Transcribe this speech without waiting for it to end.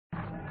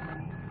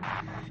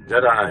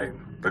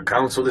Jedi, the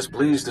Council is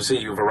pleased to see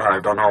you've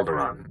arrived on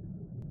Alderaan.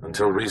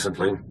 Until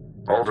recently,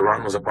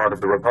 Alderaan was a part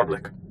of the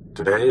Republic.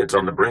 Today, it's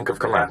on the brink of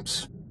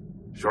collapse.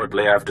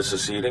 Shortly after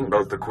seceding,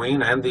 both the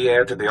Queen and the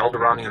heir to the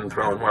Alderaanian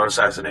throne were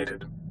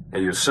assassinated. A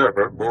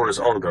usurper, Boris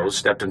Ulgo,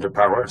 stepped into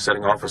power,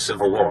 setting off a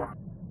civil war.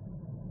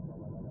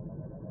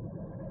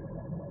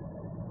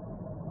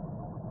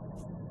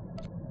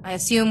 I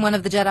assume one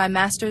of the Jedi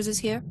Masters is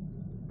here?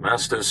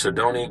 Master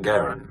Sidoni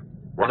Garen,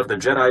 one of the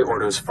Jedi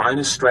Order's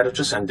finest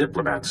strategists and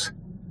diplomats,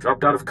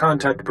 dropped out of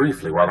contact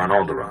briefly while on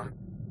Alderaan.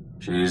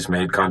 She's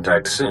made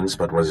contact since,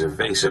 but was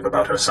evasive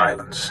about her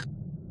silence.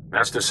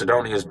 Master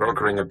Sidoni is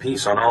brokering a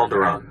peace on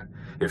Alderaan.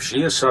 If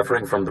she is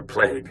suffering from the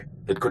plague,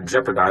 it could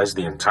jeopardize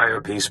the entire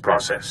peace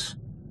process.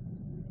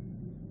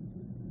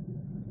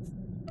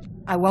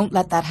 I won't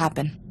let that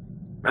happen.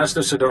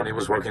 Master Sidoni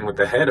was working with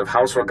the head of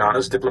House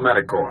Organa's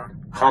diplomatic corps,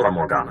 Hala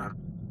Morgana.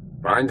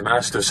 Find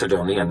Master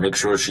Sidoni and make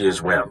sure she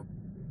is well,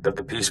 that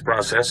the peace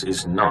process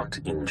is not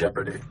in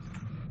jeopardy.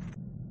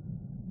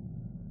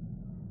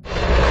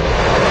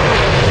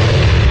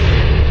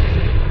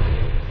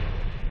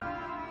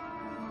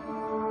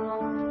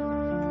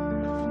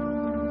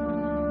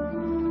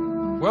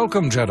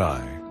 Welcome,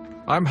 Jedi.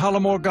 I'm Hala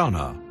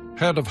Morgana,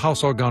 head of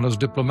House Organa's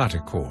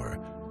diplomatic corps,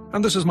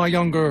 and this is my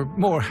younger,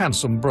 more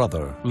handsome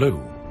brother,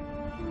 Lou.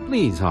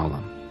 Please,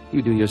 Hala,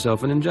 you do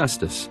yourself an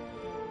injustice.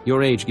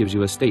 Your age gives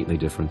you a stately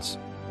difference.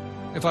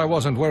 If I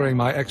wasn't wearing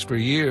my extra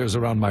years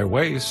around my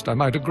waist, I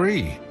might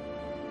agree.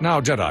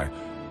 Now, Jedi,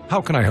 how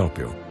can I help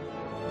you?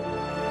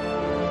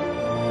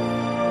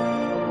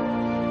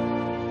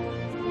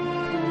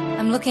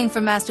 I'm looking for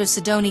Master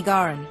Sidoni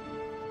Garen.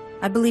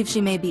 I believe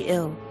she may be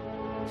ill.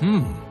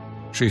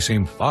 She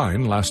seemed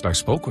fine last I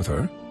spoke with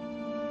her.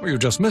 Well, you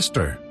just missed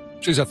her.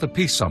 She's at the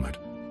Peace Summit.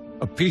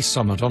 A peace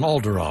summit on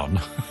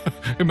Alderaan.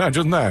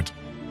 Imagine that.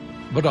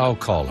 But I'll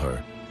call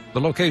her.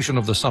 The location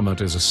of the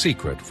summit is a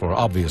secret for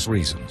obvious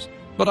reasons.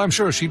 But I'm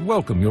sure she'd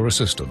welcome your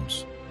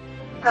assistance.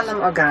 Hala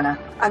Morgana,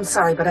 I'm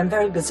sorry, but I'm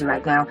very busy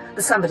right now.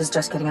 The summit is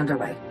just getting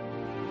underway.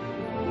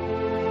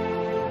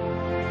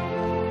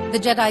 The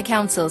Jedi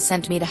Council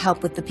sent me to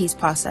help with the peace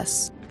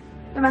process.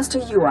 You're Master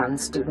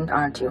Yuan's student,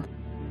 aren't you?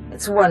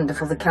 It's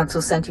wonderful the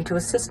Council sent you to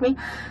assist me,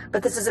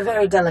 but this is a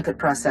very delicate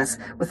process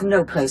with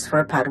no place for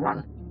a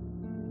Padawan.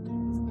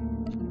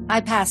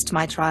 I passed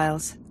my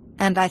trials,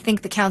 and I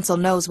think the Council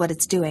knows what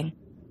it's doing.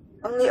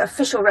 Only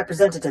official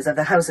representatives of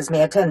the houses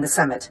may attend the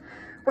summit.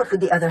 What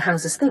would the other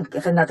houses think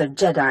if another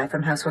Jedi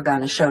from House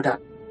Organa showed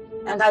up?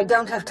 And I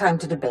don't have time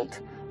to debate.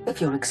 If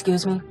you'll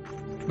excuse me.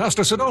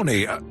 Master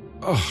Sidoni,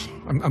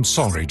 I'm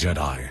sorry,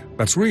 Jedi.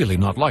 That's really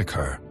not like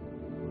her.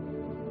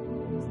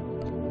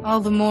 All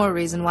the more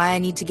reason why I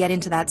need to get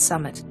into that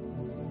summit.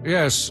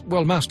 Yes,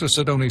 well, Master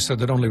Sidoni said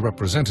that only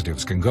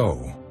representatives can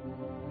go.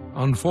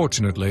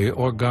 Unfortunately,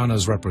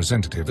 Organa's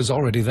representative is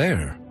already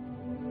there.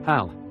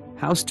 Hal,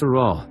 House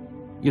SWTOR.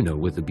 You know,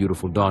 with the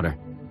beautiful daughter.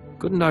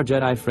 Couldn't our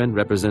Jedi friend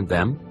represent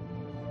them?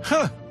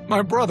 Huh!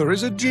 My brother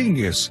is a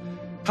genius.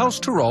 House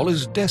SWTOR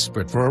is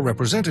desperate for a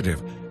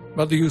representative,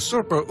 but the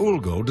usurper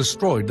Ulgo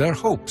destroyed their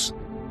hopes.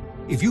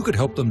 If you could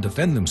help them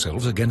defend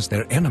themselves against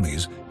their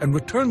enemies and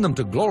return them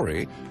to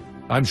glory,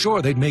 I'm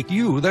sure they'd make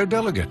you their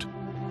delegate.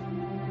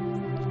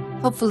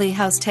 Hopefully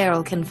House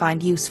SWTOR can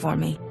find use for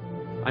me.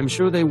 I'm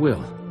sure they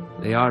will.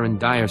 They are in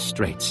dire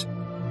straits.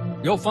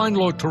 You'll find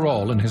Lord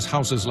Tyrrell in his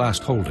house's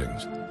last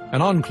holdings,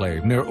 an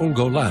enclave near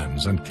Ulgo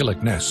lands and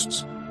Killik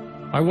nests.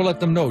 I will let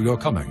them know you're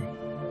coming.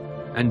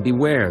 And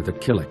beware the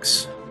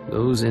Killiks.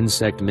 Those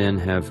insect men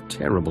have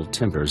terrible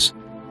tempers.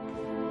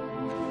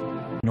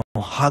 No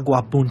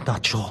hagwa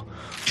buntacho,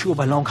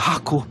 chubalong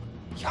haku,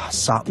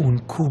 yasa un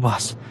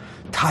kubas,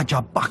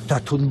 taja bakta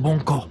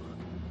tunbonko.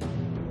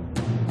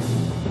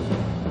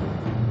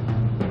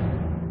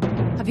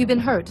 Have you been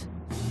hurt?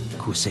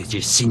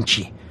 Kuseje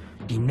sinchi,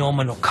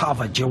 dinomano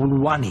kava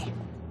jeulwani.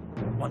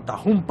 Wanta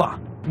humpa,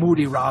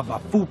 muri rava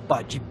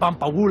fupa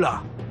jipampa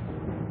wula.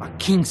 A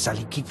king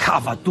saliki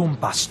kava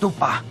dumpa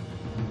stupa.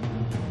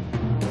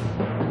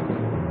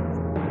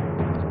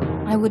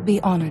 I would be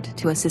honored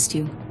to assist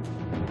you.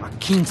 A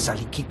king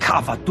saliki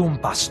kava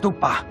dumpa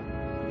stupa.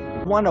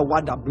 Wana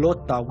wada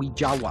blota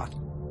wijawa.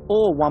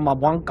 O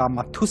wamawanka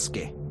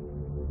matuske.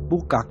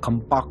 Buka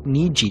kampak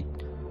nijit.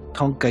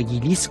 Tonka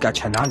yiliska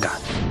chanaga.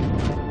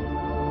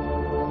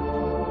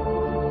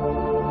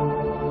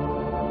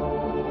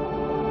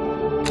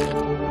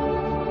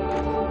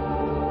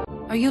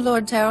 Are you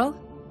Lord Tyrrell?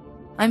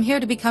 I'm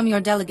here to become your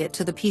delegate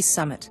to the Peace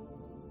Summit.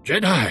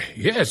 Jedi,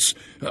 yes.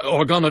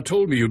 Organa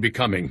told me you'd be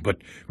coming, but,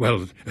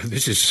 well,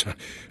 this is...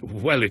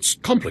 well, it's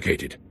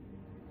complicated.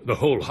 The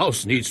whole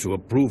house needs to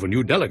approve a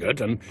new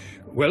delegate, and,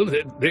 well,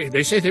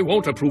 they say they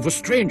won't approve a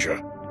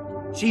stranger.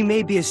 She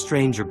may be a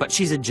stranger, but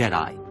she's a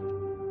Jedi.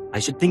 I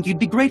should think you'd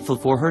be grateful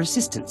for her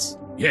assistance.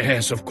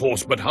 Yes, of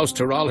course, but House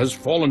Tyrrell has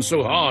fallen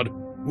so hard.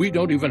 We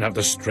don't even have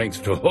the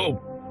strength to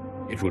hope.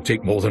 It will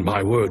take more than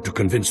my word to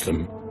convince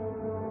them.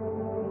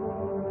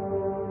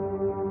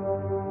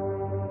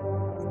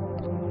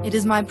 It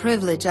is my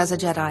privilege as a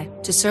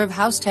Jedi to serve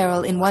House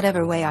Tyrrell in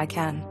whatever way I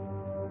can.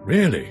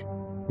 Really?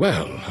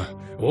 Well,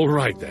 all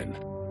right then.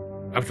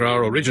 After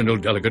our original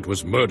delegate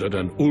was murdered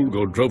and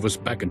Ulgo drove us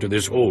back into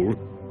this hole,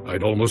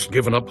 I'd almost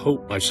given up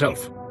hope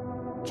myself.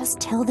 Just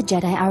tell the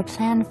Jedi our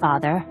plan,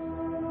 Father.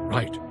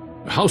 Right.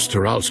 House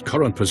Terral's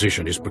current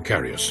position is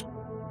precarious.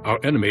 Our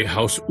enemy,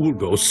 House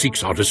Ulgo,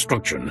 seeks our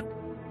destruction.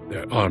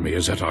 Their army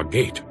is at our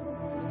gate.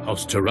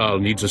 House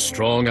Terral needs a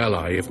strong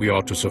ally if we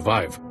are to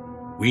survive.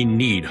 We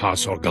need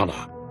House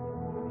Organa.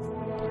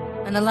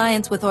 An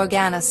alliance with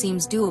Organa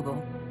seems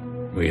doable.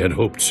 We had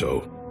hoped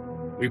so.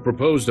 We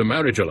proposed a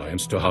marriage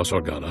alliance to House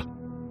Organa.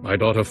 My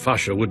daughter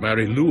Fasha would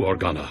marry Lou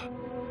Organa.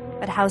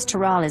 But House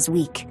Terral is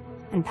weak,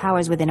 and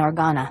powers within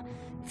Organa.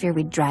 Fear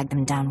we'd drag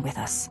them down with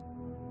us.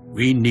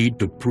 We need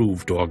to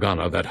prove to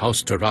Organa that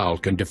House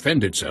Terral can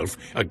defend itself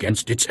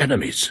against its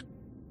enemies.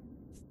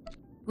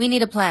 We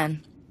need a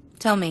plan.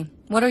 Tell me,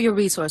 what are your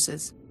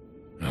resources?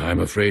 I'm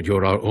afraid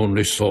you're our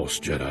only source,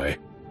 Jedi.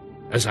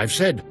 As I've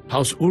said,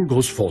 House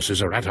Ulgo's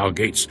forces are at our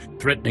gates,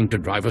 threatening to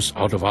drive us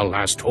out of our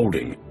last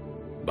holding.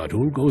 But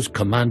Ulgo's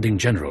commanding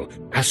general,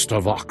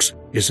 SWTOR Vox,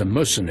 is a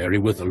mercenary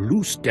with a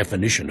loose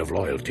definition of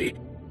loyalty.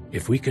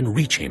 If we can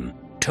reach him,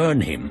 turn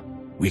him,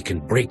 we can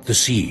break the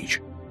siege.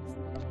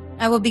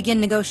 I will begin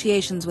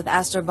negotiations with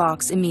SWTOR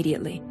Vox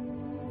immediately.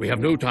 We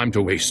have no time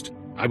to waste.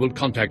 I will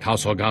contact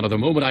House Organa the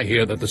moment I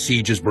hear that the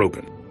siege is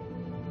broken.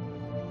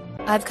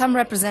 I've come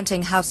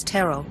representing House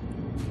Terral.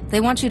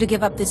 They want you to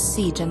give up this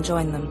siege and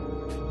join them.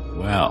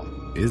 Well,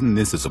 isn't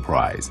this a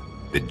surprise?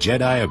 The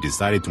Jedi have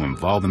decided to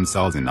involve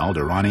themselves in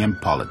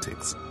Alderaanian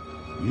politics.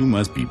 You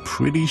must be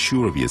pretty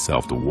sure of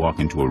yourself to walk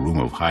into a room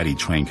of highly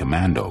trained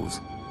commandos.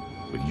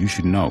 But you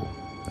should know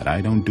that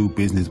I don't do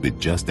business with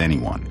just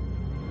anyone.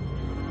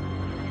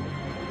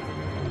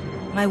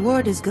 My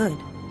word is good,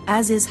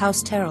 as is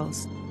House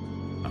Terral's.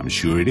 I'm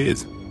sure it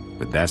is,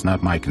 but that's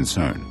not my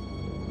concern.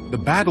 The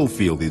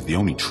battlefield is the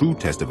only true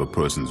test of a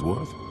person's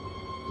worth.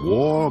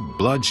 War,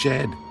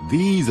 bloodshed,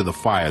 these are the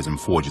fires and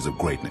forges of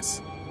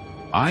greatness.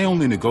 I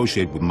only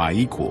negotiate with my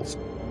equals.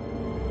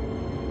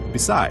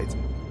 Besides,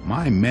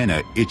 my men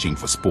are itching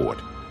for sport.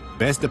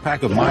 Best a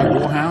pack of my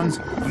warhounds,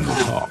 and we'll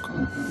talk.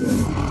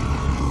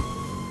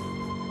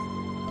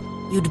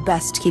 You'd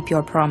best keep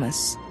your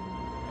promise.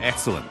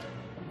 Excellent.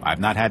 I've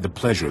not had the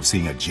pleasure of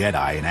seeing a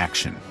Jedi in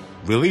action.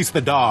 Release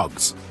the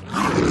dogs.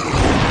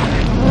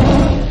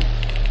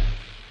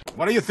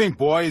 What do you think,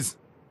 boys?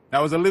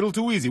 That was a little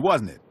too easy,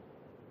 wasn't it?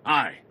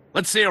 Aye.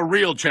 Let's see a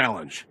real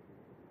challenge.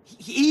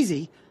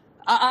 Easy?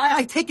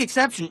 I take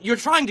exception. You're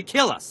trying to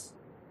kill us.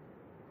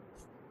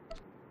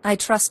 I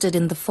trusted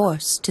in the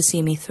Force to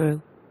see me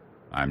through.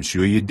 I'm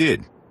sure you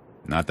did.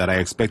 Not that I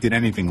expected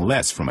anything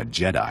less from a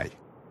Jedi.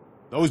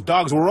 Those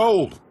dogs were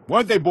old,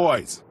 weren't they,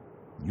 boys?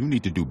 You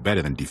need to do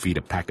better than defeat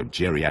a pack of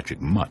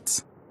geriatric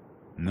mutts.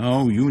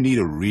 No, you need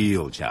a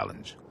real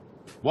challenge.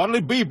 What'll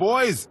it be,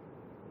 boys?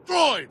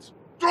 Droids!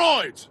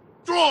 Droids!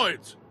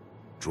 Droids!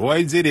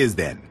 Droids it is,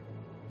 then.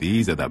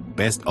 These are the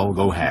best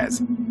Ulgo has.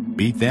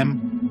 Beat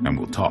them, and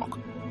we'll talk.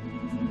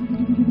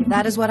 If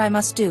that is what I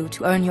must do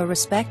to earn your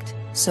respect,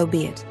 so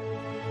be it.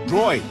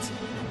 Droids!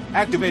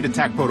 Activate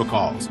attack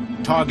protocols.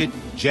 Target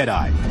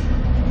Jedi.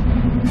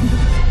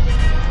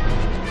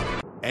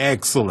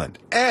 Excellent,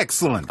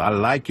 excellent. I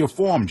like your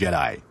form,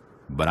 Jedi.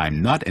 But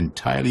I'm not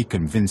entirely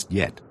convinced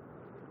yet.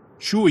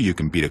 Sure, you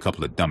can beat a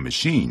couple of dumb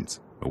machines,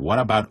 but what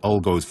about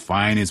Ulgo's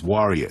finest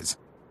warriors?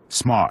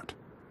 Smart,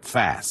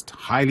 fast,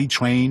 highly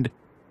trained,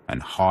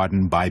 and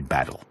hardened by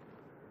battle.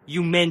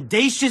 You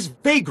mendacious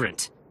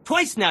vagrant!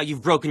 Twice now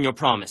you've broken your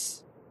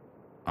promise.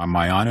 On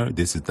my honor,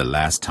 this is the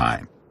last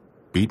time.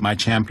 Beat my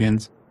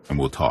champions, and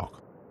we'll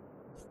talk.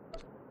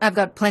 I've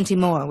got plenty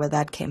more where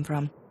that came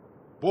from.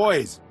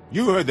 Boys,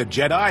 you heard the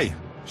Jedi.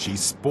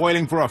 She's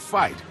spoiling for a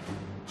fight.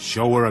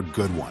 Show her a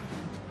good one.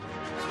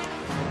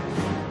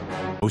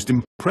 Most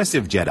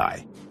impressive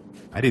Jedi.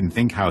 I didn't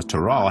think House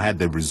Terral had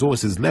the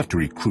resources left to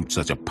recruit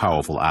such a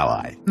powerful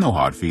ally. No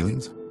hard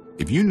feelings.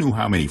 If you knew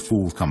how many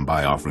fools come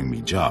by offering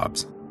me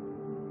jobs.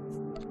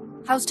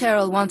 House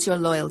Terral wants your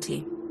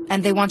loyalty,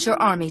 and they want your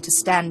army to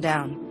stand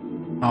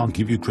down. I'll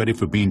give you credit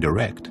for being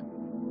direct.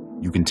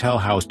 You can tell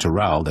House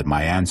Terral that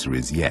my answer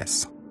is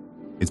yes.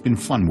 It's been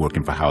fun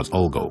working for House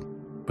Ulgo,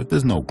 but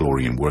there's no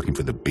glory in working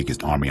for the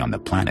biggest army on the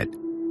planet.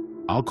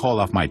 I'll call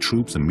off my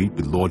troops and meet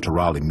with Lord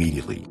Terral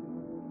immediately.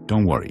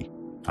 Don't worry,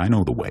 I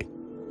know the way.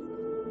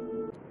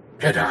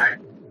 Jedi,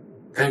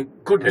 thank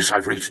goodness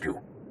I've reached you.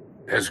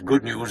 There's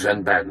good news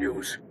and bad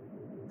news.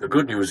 The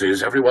good news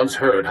is everyone's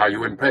heard how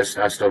you impressed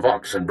SWTOR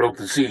Vox and broke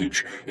the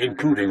siege,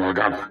 including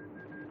Organa.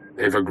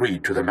 They've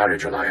agreed to the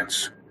marriage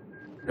alliance.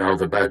 Now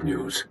the bad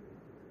news.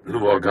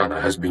 Lou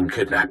Organa has been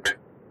kidnapped.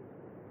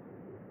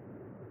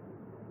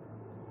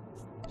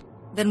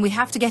 Then we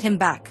have to get him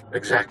back.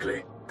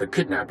 Exactly. The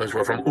kidnappers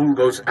were from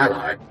Ulgo's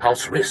ally,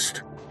 House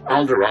Rist,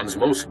 Alderaan's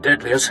most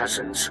deadly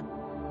assassins.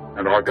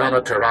 An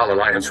Organa-Terral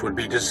alliance would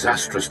be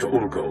disastrous to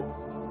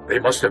Ulgo. They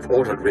must have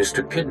ordered Rist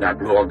to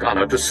kidnap Lou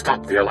Organa to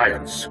stop the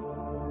alliance.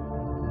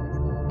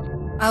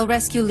 I'll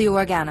rescue Lou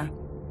Organa.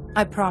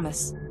 I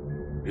promise.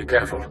 Be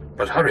careful,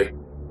 but hurry.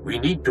 We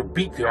need to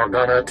beat the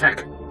Organa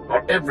attack.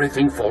 or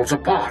everything falls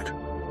apart.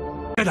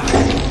 Jedi!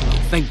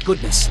 Thank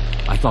goodness.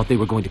 I thought they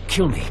were going to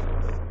kill me.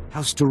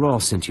 House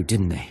SWTOR sent you,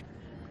 didn't they?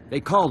 They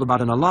called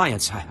about an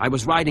alliance. I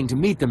was riding to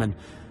meet them and...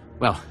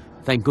 well,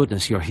 thank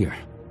goodness you're here.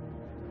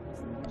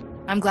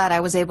 I'm glad I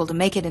was able to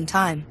make it in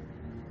time.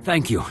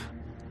 Thank you.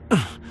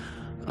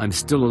 I'm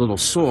still a little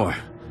sore,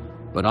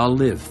 but I'll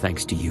live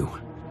thanks to you.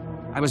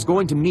 I was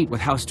going to meet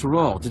with House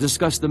SWTOR to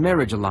discuss the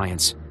marriage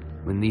alliance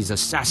when these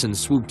assassins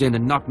swooped in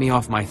and knocked me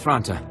off my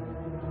Thranta.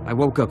 I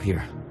woke up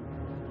here.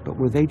 But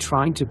were they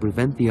trying to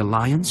prevent the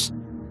alliance?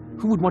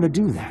 Who would want to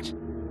do that?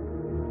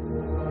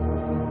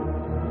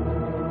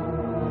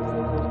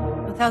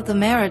 Without the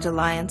marriage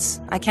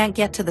alliance, I can't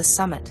get to the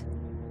summit.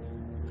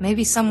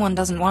 Maybe someone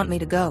doesn't want me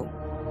to go.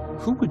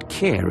 Who would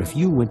care if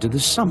you went to the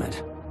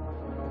summit?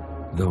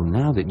 Though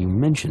now that you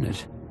mention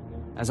it,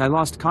 as I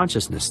lost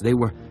consciousness, they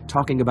were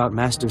talking about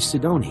Master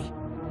Sidoni.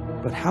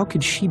 But how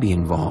could she be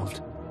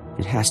involved?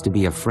 It has to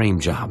be a frame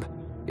job.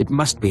 It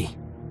must be.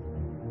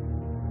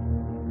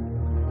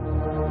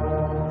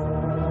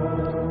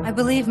 I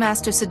believe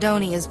Master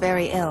Sidoni is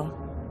very ill.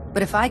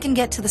 But if I can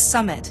get to the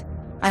summit,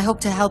 I hope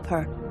to help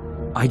her.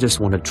 I just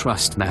want to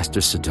trust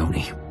Master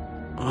Sidoni.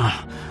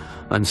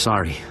 I'm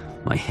sorry.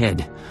 My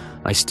head.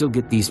 I still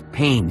get these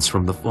pains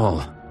from the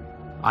fall.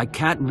 I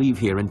can't leave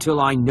here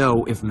until I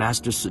know if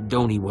Master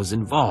Sidoni was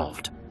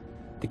involved.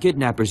 The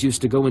kidnappers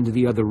used to go into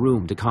the other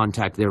room to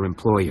contact their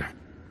employer.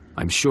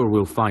 I'm sure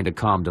we'll find a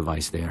comm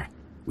device there.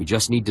 We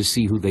just need to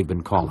see who they've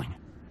been calling.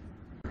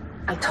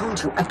 I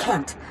told you, I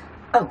can't.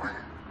 Oh,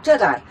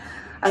 Jedi,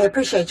 I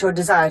appreciate your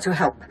desire to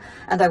help,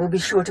 and I will be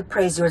sure to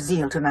praise your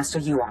zeal to Master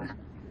Yuan.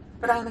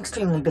 But I am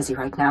extremely busy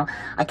right now.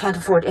 I can't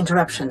afford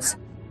interruptions.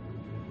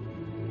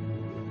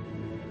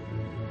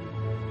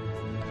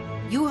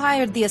 You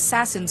hired the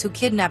assassins who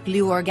kidnapped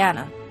Liu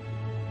Organa.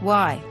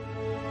 Why?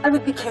 I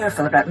would be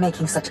careful about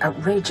making such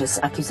outrageous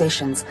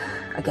accusations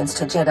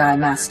against a Jedi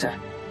Master.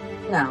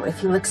 Now,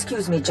 if you'll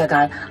excuse me,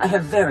 Jedi, I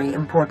have very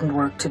important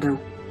work to do.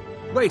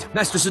 Wait,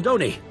 Master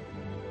Sidoni!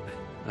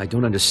 I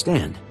don't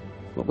understand.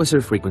 What was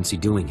her frequency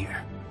doing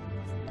here?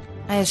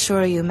 I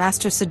assure you,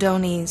 Master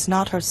Sidoni is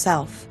not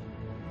herself.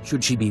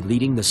 Should she be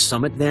leading the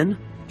summit, then?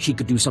 She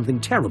could do something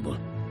terrible.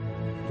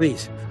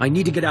 Please, I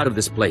need to get out of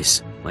this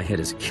place. My head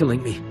is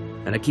killing me,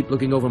 and I keep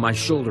looking over my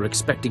shoulder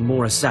expecting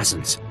more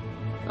assassins.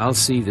 I'll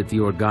see that the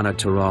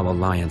Organa-Toral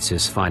alliance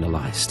is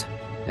finalized,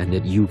 and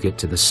that you get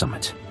to the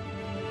summit.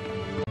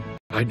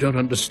 I don't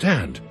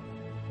understand.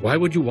 Why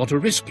would you want to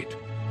risk it?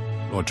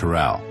 Lord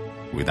Toral,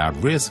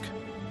 without risk,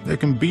 there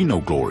can be no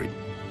glory.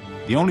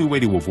 The only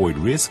way to avoid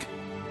risk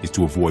is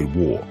to avoid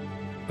war.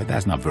 But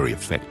that's not very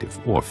effective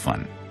or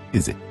fun,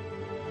 is it?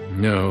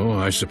 No,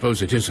 I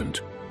suppose it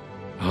isn't.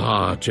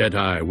 Ah,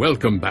 Jedi,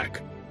 welcome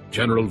back.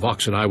 General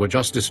Vox and I were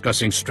just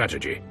discussing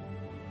strategy.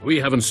 We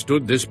haven't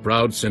stood this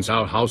proud since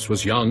our house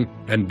was young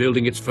and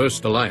building its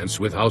first alliance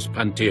with House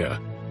Pantea.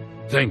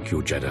 Thank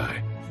you,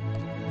 Jedi.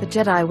 The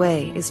Jedi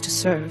way is to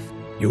serve.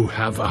 You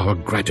have our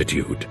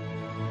gratitude.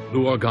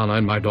 Liu Organa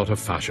and my daughter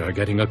Fasha are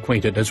getting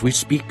acquainted as we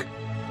speak.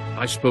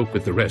 I spoke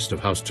with the rest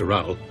of House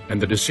Toral,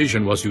 and the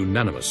decision was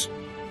unanimous.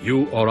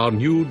 You are our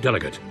new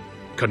delegate.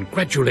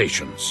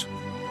 Congratulations.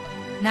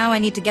 Now I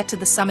need to get to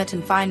the summit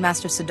and find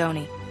Master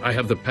Sidoni. I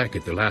have the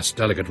packet the last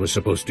delegate was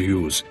supposed to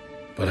use,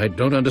 but I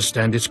don't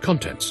understand its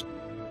contents.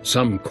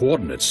 Some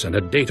coordinates and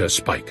a data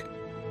spike.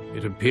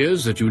 It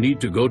appears that you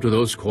need to go to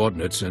those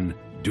coordinates and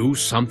do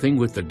something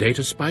with the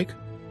data spike?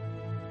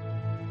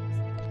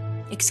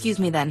 Excuse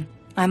me then.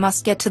 I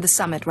must get to the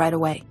summit right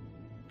away.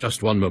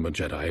 Just one moment,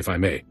 Jedi, if I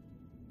may.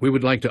 We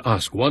would like to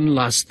ask one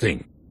last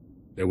thing.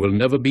 There will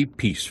never be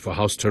peace for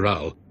House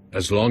Toral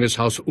as long as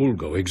House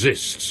Ulgo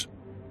exists.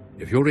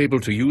 If you're able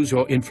to use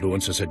your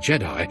influence as a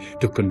Jedi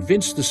to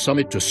convince the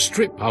summit to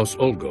strip House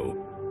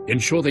Ulgo,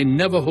 ensure they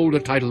never hold a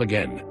title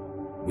again,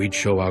 we'd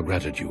show our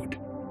gratitude.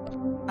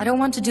 I don't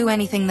want to do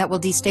anything that will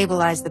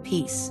destabilize the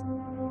peace.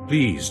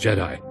 Please,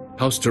 Jedi.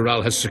 House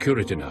Toral has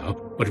security now,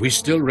 but we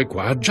still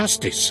require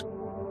justice.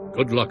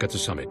 Good luck at the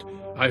summit.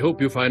 I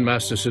hope you find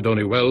Master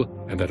Sidoni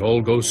well, and that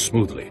all goes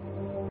smoothly.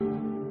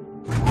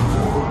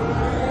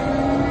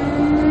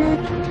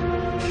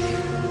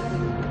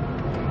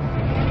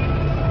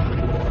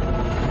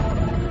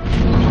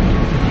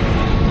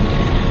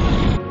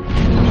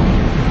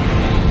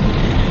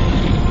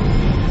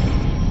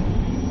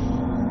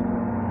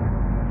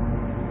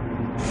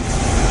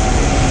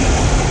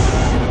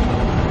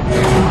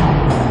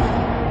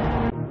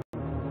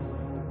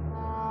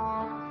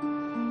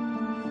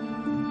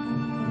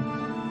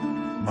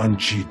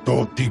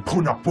 Manchito ti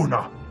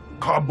puna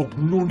kabuk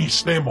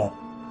nunis nemo.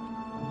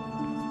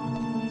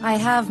 I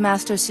have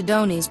Master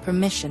Sidoni's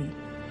permission.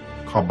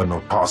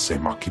 Kabanotase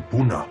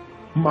makipuna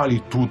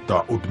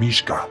malituta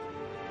udmishka.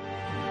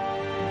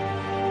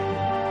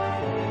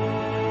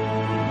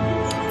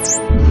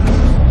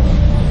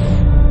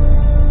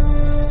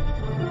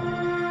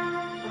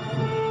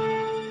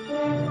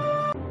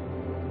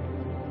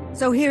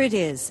 So here it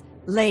is,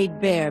 laid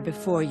bare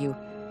before you.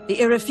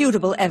 The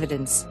irrefutable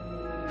evidence.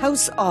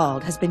 House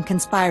Ald has been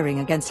conspiring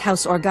against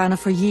House Organa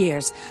for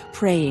years,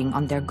 preying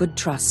on their good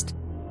trust.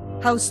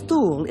 House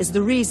Thule is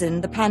the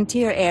reason the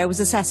Pantir heir was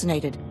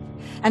assassinated,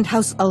 and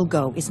House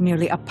Ulgo is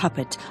merely a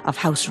puppet of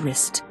House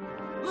Rist.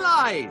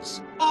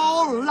 Lies!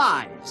 All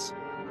lies!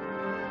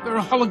 There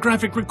are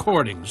holographic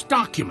recordings,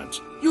 documents.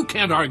 You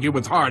can't argue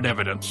with hard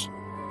evidence.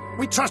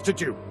 We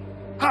trusted you!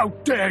 How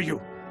dare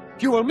you!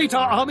 You will meet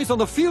our armies on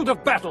the field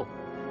of battle!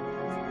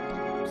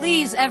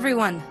 Please,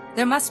 everyone.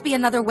 There must be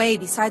another way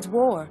besides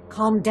war.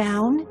 Calm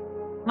down.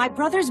 My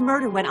brother's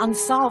murder went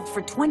unsolved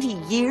for 20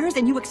 years,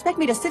 and you expect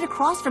me to sit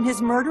across from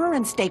his murderer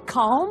and stay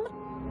calm?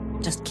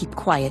 Just keep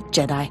quiet,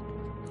 Jedi.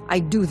 I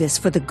do this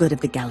for the good of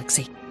the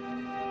galaxy.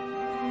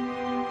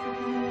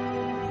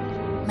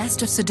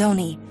 Master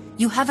Sidoni,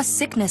 you have a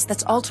sickness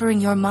that's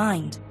altering your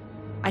mind.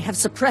 I have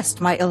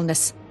suppressed my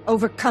illness,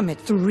 overcome it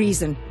through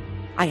reason.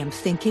 I am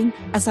thinking,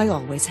 as I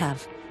always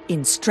have,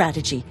 in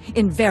strategy,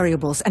 in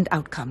variables and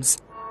outcomes.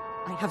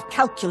 I have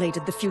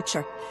calculated the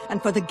future,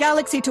 and for the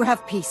galaxy to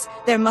have peace,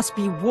 there must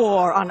be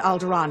war on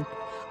Alderaan.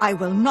 I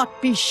will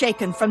not be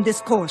shaken from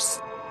this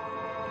course.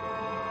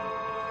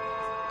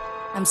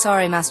 I'm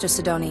sorry, Master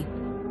Sidoni,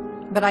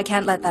 but I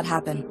can't let that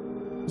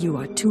happen. You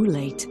are too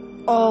late.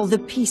 All the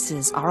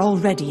pieces are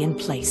already in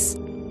place.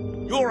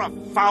 You're a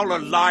fouler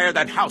liar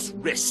than House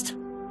Rist.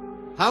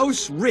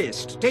 House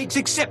Rist takes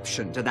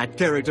exception to that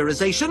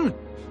characterization.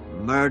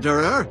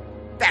 Murderer.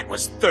 That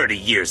was 30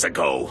 years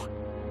ago.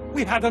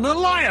 We had an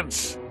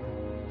alliance!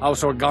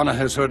 House Organa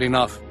has heard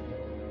enough.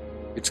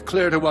 It's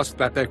clear to us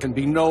that there can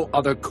be no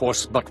other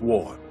course but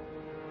war.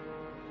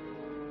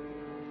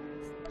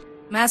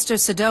 Master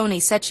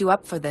Sidoni set you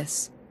up for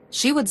this.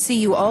 She would see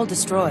you all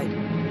destroyed.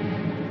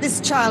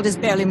 This child is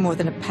barely more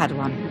than a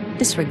Padawan.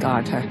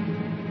 Disregard her.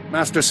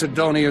 Master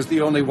Sidoni is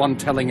the only one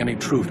telling any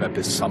truth at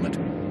this summit.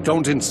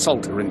 Don't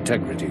insult her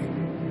integrity.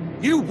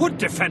 You would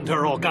defend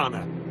her,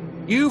 Organa.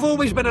 You've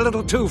always been a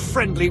little too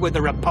friendly with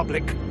the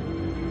Republic.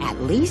 At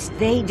least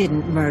they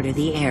didn't murder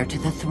the heir to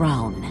the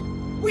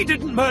throne. We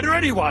didn't murder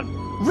anyone.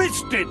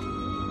 Rist did.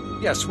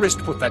 Yes, Rist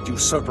put that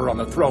usurper on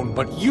the throne,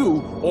 but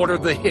you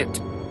ordered the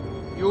hit.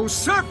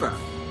 Usurper?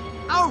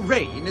 Our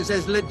reign is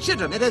as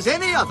legitimate as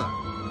any other.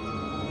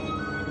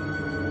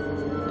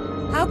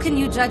 How can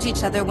you judge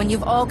each other when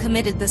you've all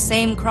committed the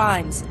same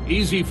crimes?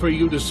 Easy for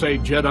you to say,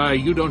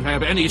 Jedi, you don't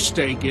have any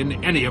stake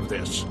in any of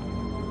this.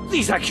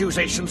 These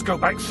accusations go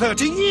back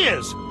 30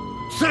 years.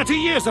 30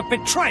 years of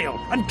betrayal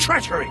and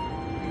treachery.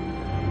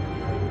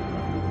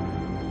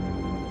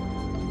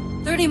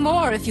 30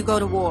 more if you go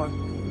to war.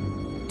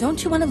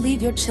 Don't you want to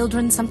leave your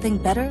children something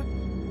better?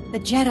 The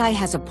Jedi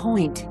has a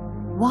point.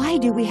 Why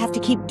do we have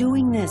to keep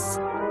doing this?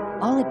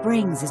 All it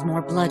brings is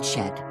more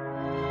bloodshed.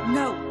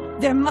 No,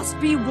 there must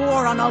be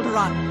war on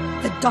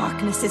Alderaan. The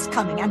darkness is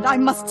coming, and I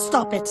must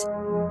stop it.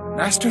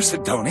 Master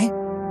Sidoni?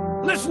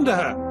 Listen to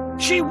her.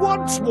 She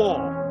wants war.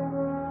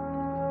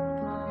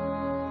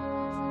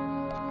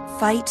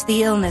 Fight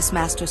the illness,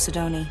 Master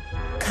Sidoni.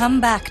 Come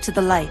back to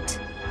the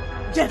light.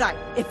 Jedi,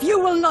 if you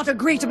will not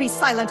agree to be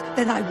silent,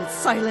 then I will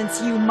silence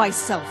you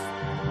myself.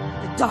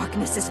 The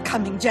darkness is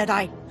coming,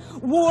 Jedi.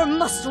 War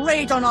must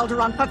rage on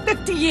Alderaan for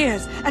 50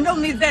 years, and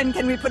only then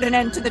can we put an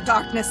end to the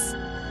darkness.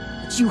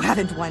 But you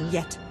haven't won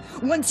yet.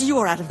 Once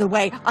you're out of the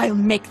way, I'll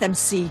make them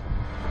see.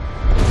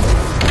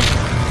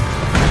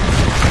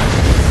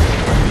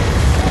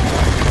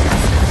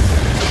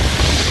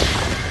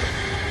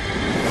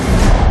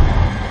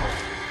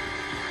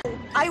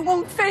 I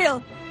won't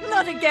fail.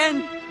 Not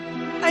again.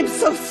 I'm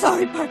so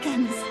sorry,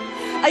 Parkanis.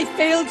 I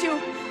failed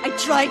you. I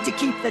tried to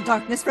keep the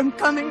darkness from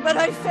coming, but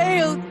I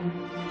failed.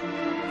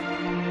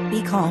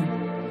 Be calm.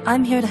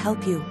 I'm here to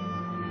help you.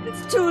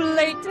 It's too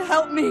late to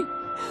help me.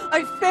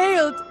 I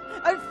failed.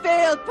 I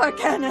failed,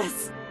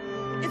 Parkanis.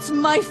 It's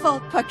my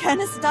fault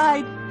Parkanis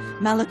died.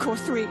 Malachor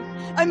III.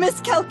 I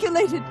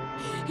miscalculated.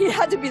 He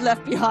had to be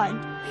left behind.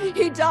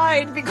 He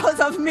died because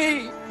of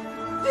me.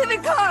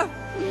 Vivikar!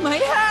 My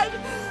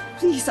head!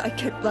 Please, I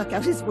can't block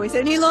out his voice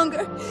any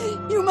longer.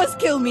 You must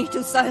kill me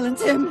to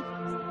silence him.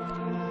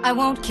 I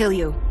won't kill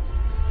you.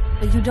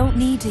 But you don't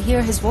need to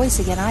hear his voice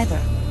again either.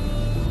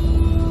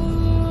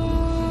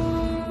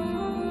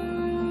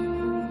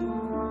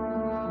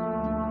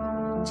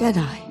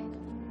 Jedi.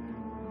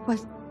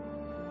 What?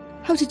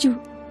 How did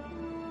you...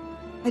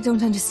 I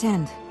don't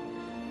understand.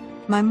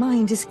 My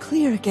mind is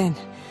clear again.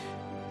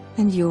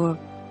 And you're...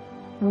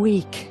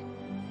 weak.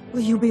 Will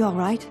you be all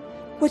right?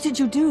 What did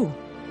you do?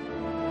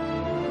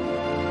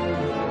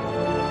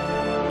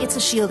 It's a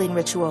shielding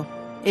ritual.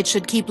 It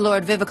should keep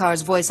Lord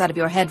Vivikar's voice out of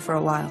your head for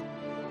a while.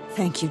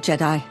 Thank you,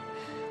 Jedi.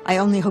 I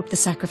only hope the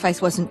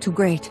sacrifice wasn't too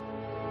great.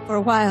 For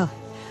a while,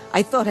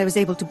 I thought I was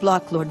able to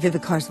block Lord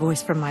Vivikar's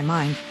voice from my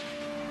mind.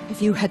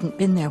 If you hadn't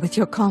been there with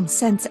your calm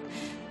sense,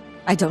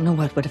 I don't know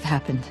what would have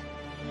happened.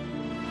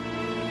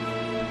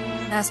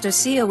 Master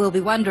Sia will be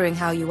wondering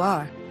how you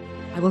are.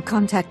 I will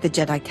contact the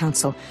Jedi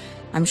Council.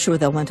 I'm sure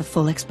they'll want a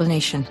full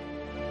explanation.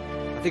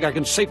 I think I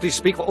can safely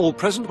speak for all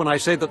present when I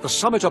say that the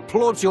summit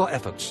applauds your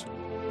efforts.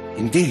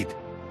 Indeed.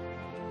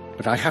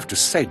 But I have to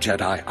say,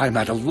 Jedi, I'm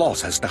at a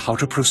loss as to how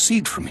to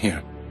proceed from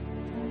here.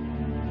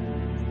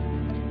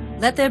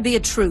 Let there be a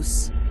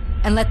truce,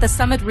 and let the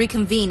summit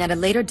reconvene at a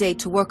later date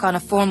to work on a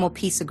formal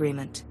peace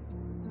agreement.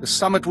 The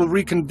summit will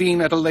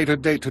reconvene at a later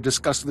date to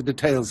discuss the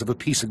details of a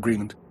peace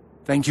agreement.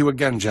 Thank you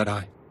again,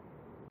 Jedi.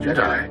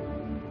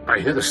 Jedi, I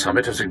hear the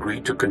summit has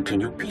agreed to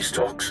continue peace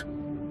talks.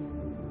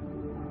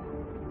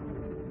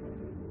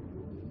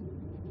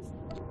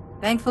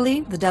 Thankfully,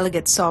 the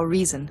delegates saw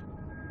reason.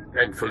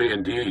 Thankfully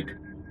indeed.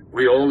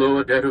 We all owe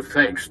a debt of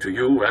thanks to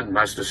you and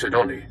Master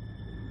Sidoni.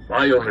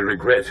 My only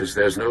regret is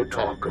there's no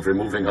talk of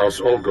removing House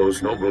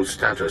Olgo's noble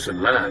status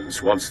and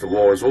lands once the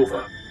war is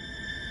over.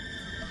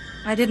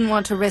 I didn't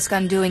want to risk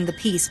undoing the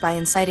peace by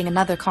inciting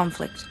another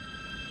conflict.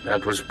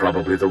 That was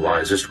probably the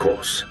wisest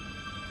course.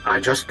 I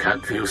just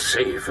can't feel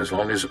safe as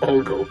long as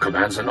Olgo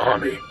commands an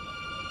army.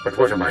 But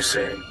what am I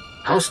saying?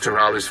 House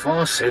Toral is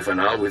far safer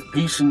now with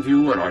peace in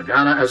view and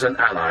Organa as an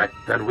ally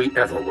than we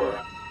ever were.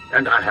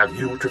 And I have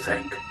you to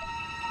thank.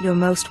 You're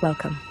most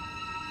welcome.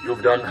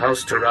 You've done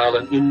House Toral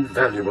an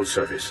invaluable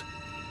service.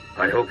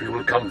 I hope you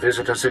will come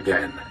visit us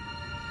again.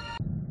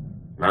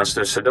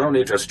 Master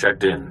Sidoni just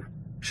checked in.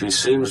 She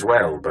seems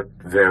well, but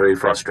very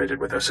frustrated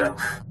with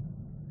herself.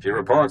 She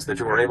reports that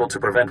you were able to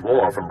prevent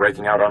war from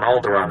breaking out on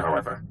Alderaan,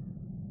 however.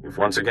 You've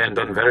once again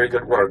done very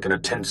good work in a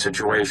tense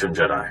situation,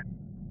 Jedi.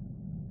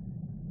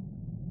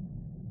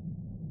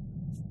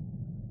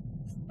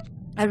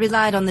 I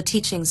relied on the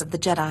teachings of the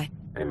Jedi.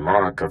 A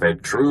mark of a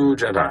true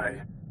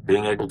Jedi,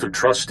 being able to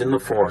trust in the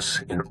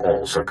Force in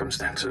all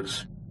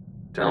circumstances.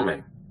 Tell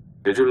me,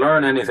 did you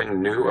learn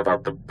anything new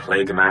about the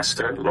Plague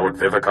Master, Lord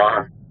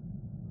Vivicar?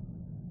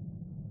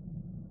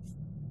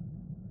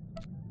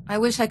 I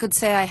wish I could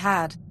say I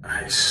had.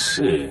 I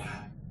see.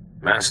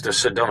 Master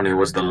Sidoni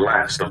was the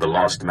last of the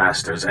Lost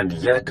Masters, and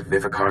yet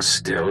Vivicar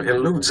still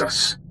eludes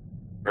us.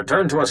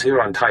 Return to us here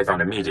on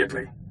Tython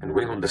immediately, and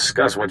we will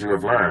discuss what you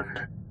have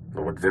learned.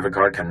 Lord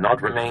Vivicar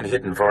cannot remain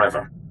hidden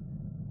forever.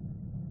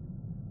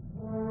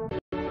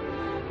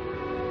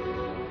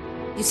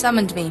 You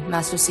summoned me,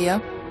 Master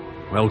Sio.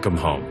 Welcome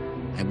home.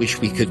 I wish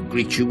we could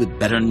greet you with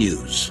better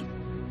news.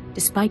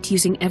 Despite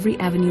using every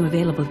avenue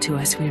available to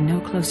us, we are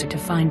no closer to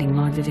finding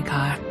Lord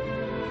Vivicar.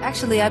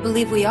 Actually, I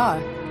believe we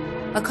are.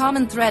 A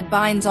common thread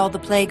binds all the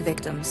plague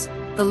victims.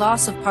 The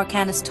loss of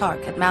Parkanis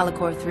Tark at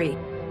Malachor III.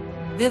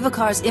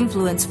 Vivicar's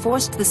influence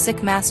forced the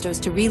sick masters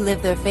to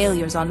relive their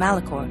failures on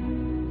Malachor.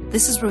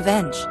 This is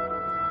revenge.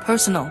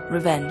 Personal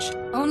revenge.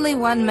 Only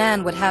one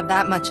man would have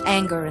that much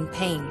anger and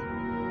pain.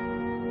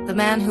 The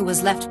man who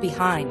was left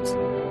behind.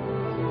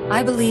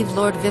 I believe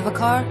Lord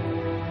Vivicar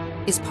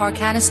is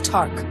Parkanis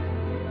Tark.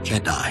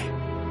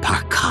 Jedi,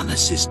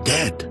 Parkanis is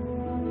dead.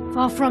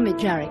 Far from it,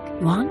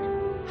 Jarek. Yuan?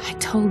 I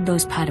told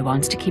those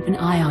Padawans to keep an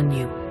eye on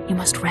you. You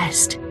must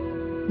rest.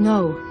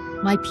 No,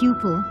 my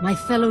pupil, my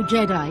fellow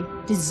Jedi,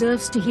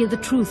 deserves to hear the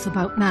truth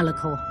about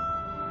Malachor.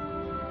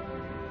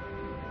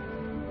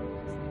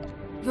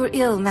 You're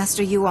ill,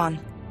 Master Yuan.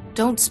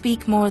 Don't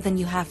speak more than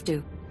you have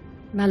to.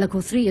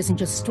 Malachor III isn't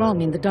just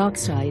strong in the dark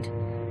side.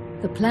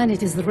 The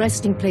planet is the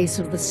resting place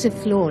of the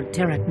Sith Lord,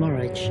 Terak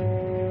Moraj.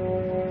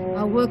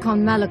 Our work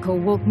on Malachor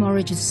woke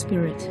Moraj's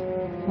spirit.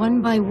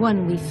 One by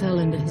one we fell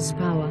under his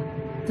power.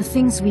 The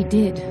things we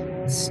did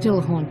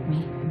still haunt me.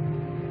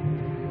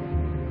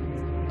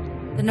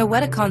 The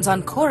Noeticons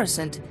on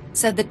Coruscant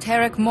said that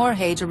Terak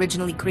Morhage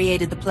originally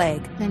created the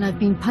plague. Then I've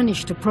been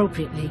punished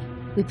appropriately.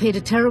 We paid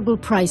a terrible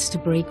price to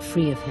break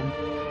free of him.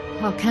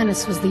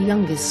 Parkanis was the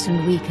youngest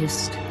and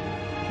weakest.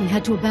 We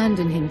had to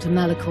abandon him to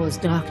Malachor's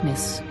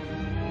darkness.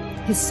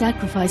 His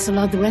sacrifice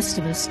allowed the rest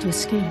of us to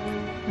escape,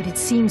 but it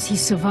seems he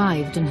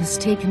survived and has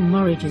taken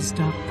Moraj's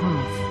dark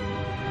path.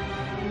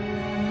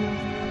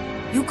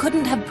 You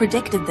couldn't have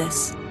predicted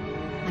this.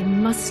 I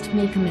must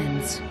make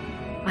amends.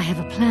 I have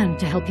a plan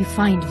to help you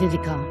find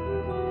Vivicar.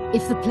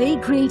 If the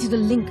plague created a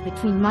link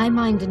between my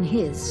mind and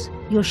his,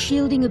 your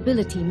shielding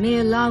ability may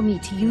allow me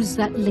to use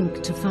that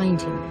link to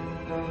find him.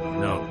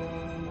 No.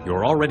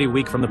 You're already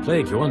weak from the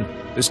plague, Yuan.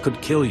 This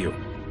could kill you.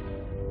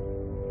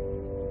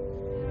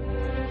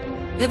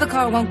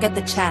 Vivicar won't get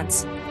the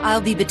chance. I'll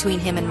be between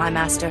him and my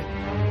master.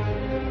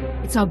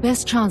 It's our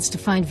best chance to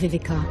find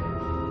Vivicar.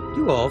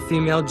 Do all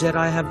female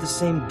Jedi have the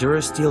same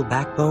Durasteel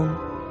backbone?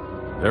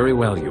 Very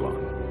well,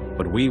 Yuan.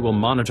 But we will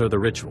monitor the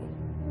ritual,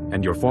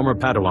 and your former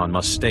Padawan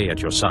must stay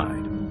at your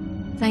side.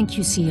 Thank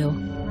you, Sio.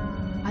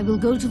 I will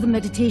go to the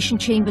meditation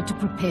chamber to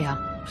prepare.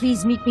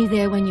 Please meet me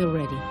there when you're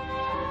ready.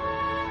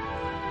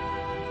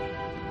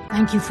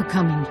 Thank you for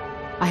coming.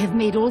 I have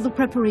made all the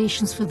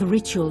preparations for the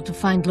ritual to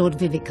find Lord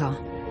Vivicar.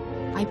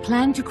 I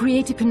plan to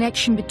create a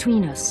connection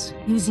between us,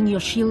 using your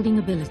shielding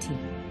ability.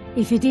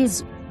 If it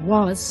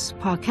was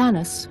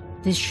Parkanis,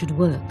 this should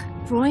work.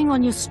 Drawing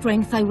on your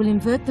strength, I will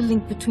invert the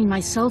link between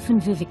myself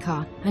and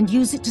Vivicar, and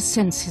use it to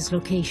sense his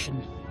location.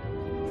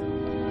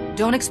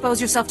 Don't expose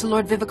yourself to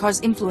Lord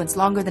Vivicar's influence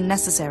longer than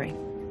necessary.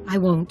 I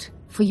won't,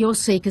 for your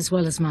sake as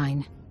well as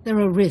mine. There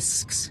are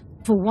risks.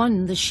 For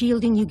one, the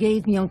shielding you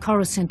gave me on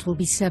Coruscant will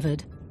be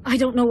severed. I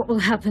don't know what will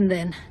happen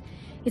then.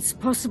 It's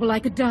possible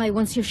I could die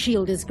once your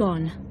shield is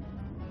gone.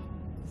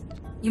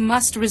 You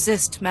must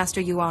resist, Master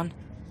Yuan.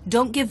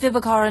 Don't give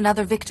Vivicar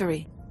another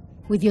victory.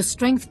 With your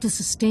strength to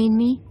sustain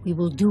me, we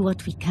will do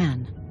what we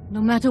can. No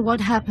matter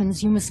what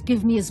happens, you must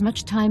give me as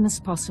much time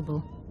as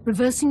possible.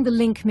 Reversing the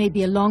link may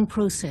be a long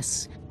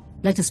process.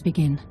 Let us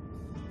begin.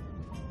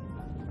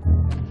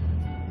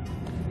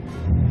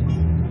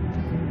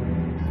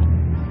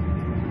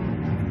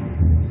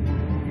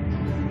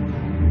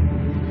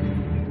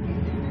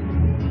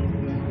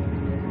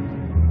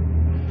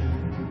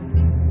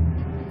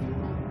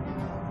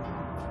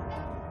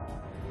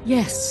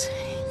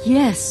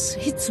 Yes,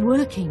 it's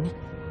working.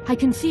 I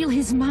can feel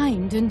his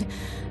mind, and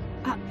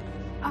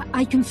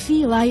I can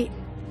feel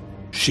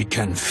She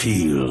can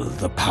feel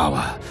the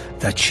power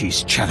that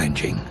she's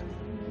challenging.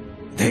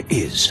 There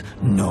is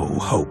no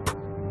hope.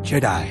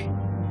 Jedi,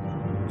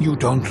 you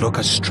don't look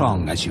as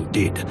strong as you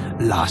did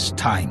last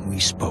time we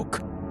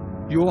spoke.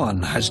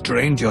 Yuan has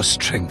drained your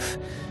strength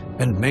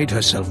and made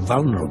herself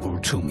vulnerable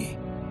to me.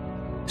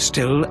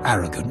 Still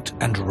arrogant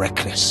and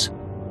reckless.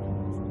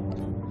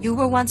 You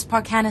were once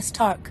Parkanis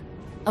Tark,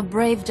 a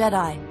brave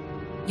Jedi.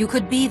 You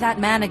could be that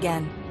man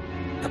again.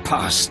 The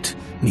past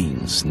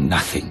means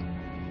nothing.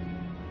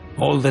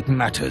 All that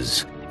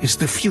matters is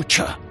the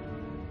future,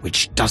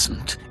 which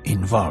doesn't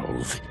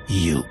involve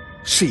you.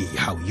 See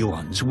how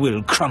Yuan's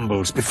will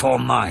crumbles before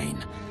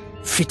mine.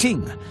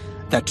 Fitting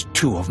that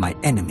two of my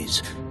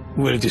enemies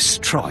will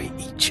destroy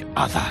each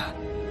other.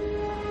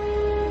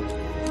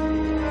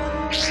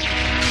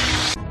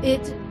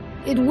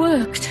 It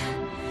worked.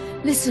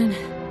 Listen,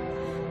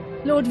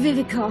 Lord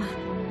Vivicar,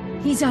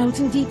 he's out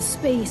in deep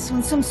space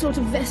on some sort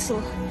of vessel.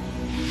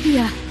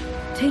 Here,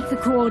 take the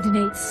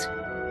coordinates.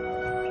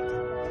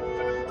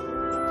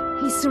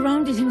 He's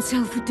surrounded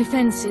himself with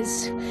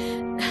defenses.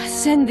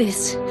 Send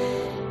this.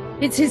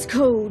 It's his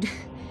code.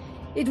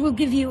 It will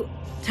give you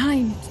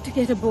time to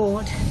get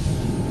aboard.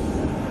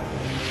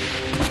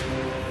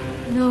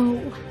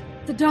 No,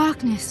 the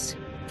darkness.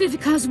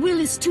 Vivicar's will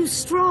is too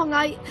strong.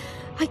 I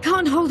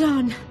can't hold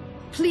on.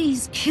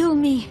 Please kill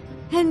me.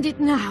 End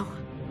it now.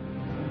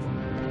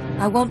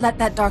 I won't let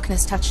that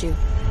darkness touch you.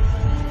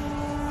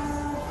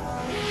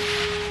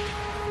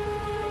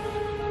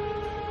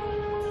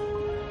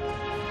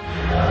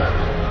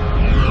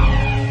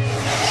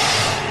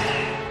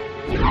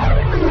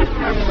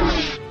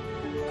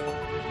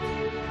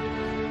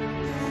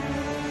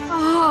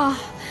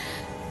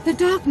 The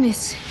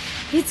darkness.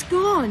 It's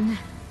gone.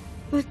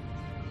 But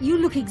you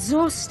look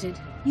exhausted.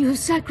 You have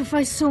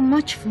sacrificed so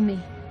much for me.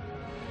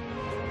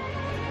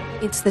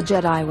 It's the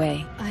Jedi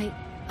way.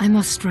 I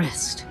must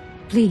rest.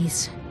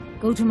 Please,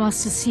 go to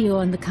Master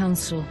SWTOR and the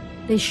Council.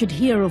 They should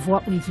hear of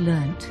what we've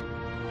learned.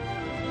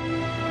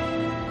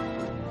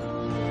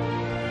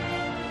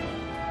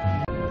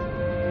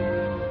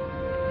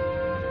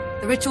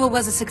 The ritual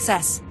was a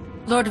success.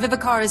 Lord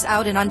Vivicar is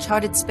out in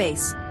uncharted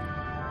space.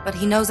 But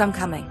he knows I'm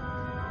coming.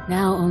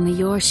 Now only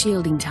your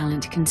shielding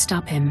talent can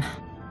stop him.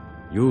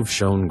 You've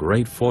shown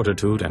great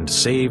fortitude and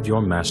saved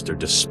your master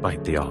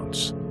despite the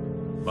odds.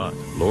 But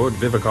Lord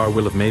Vivicar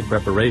will have made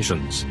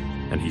preparations,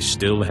 and he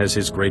still has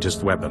his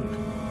greatest weapon,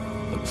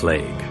 the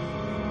plague.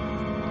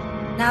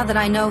 Now that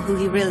I know who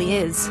he really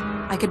is,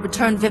 I could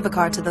return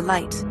Vivicar to the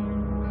light.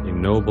 A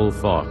noble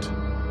thought,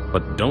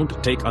 but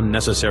don't take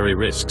unnecessary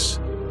risks.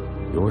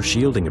 Your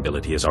shielding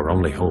ability is our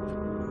only hope.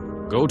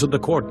 Go to the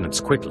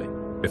coordinates quickly,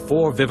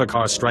 before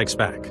Vivicar strikes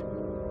back.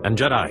 And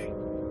Jedi,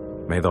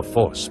 may the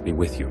Force be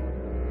with you.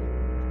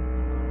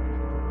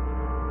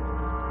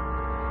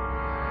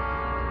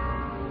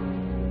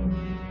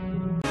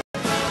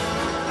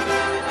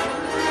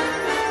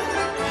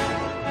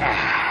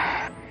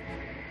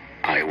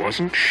 I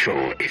wasn't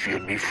sure if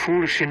you'd be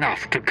foolish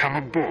enough to come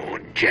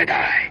aboard,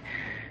 Jedi.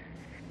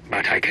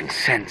 But I can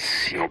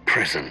sense your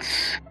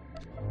presence.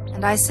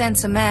 And I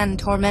sense a man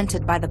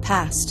tormented by the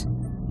past.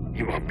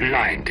 You are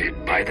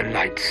blinded by the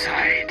light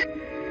side.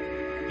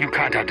 You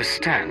can't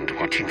understand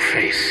what you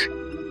face.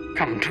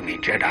 Come to me,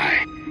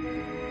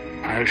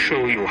 Jedi. I'll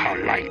show you how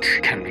light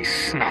can be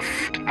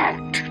snuffed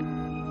out.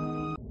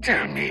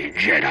 Tell me,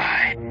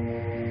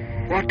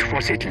 Jedi, what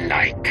was it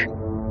like,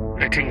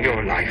 letting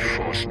your life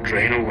force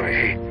drain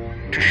away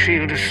to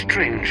shield a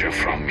stranger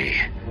from me?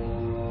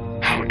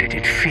 How did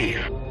it feel?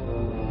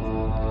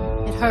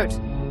 It hurt,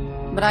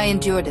 but I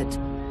endured it.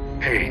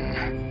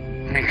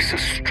 Pain makes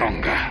us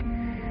stronger.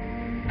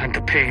 And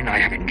the pain I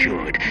have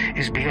endured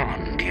is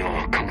beyond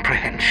your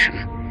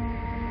comprehension.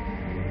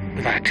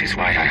 That is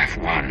why I have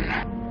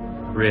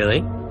won.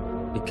 Really?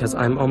 Because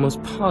I'm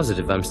almost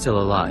positive I'm still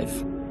alive.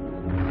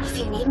 If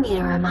you need me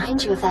to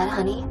remind you of that,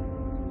 honey,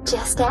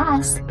 just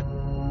ask.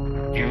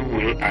 You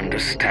will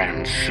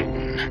understand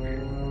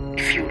soon,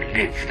 if you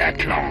live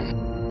that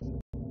long.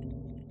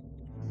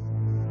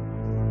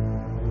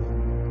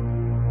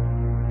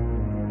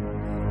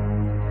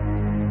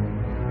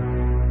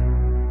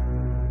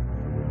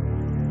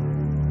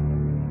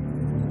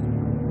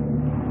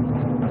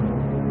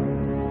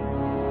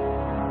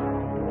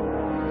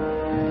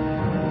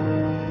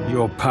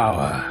 Your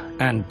power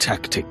and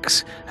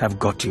tactics have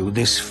got you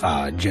this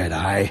far,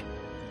 Jedi,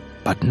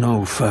 but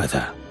no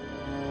further.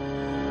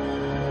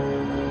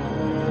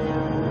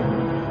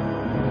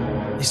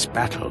 This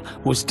battle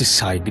was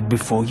decided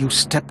before you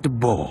stepped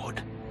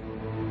aboard.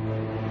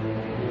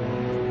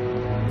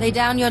 Lay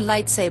down your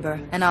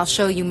lightsaber, and I'll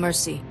show you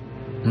mercy.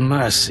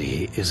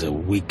 Mercy is a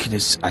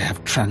weakness I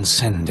have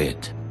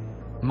transcended.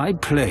 My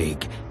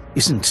plague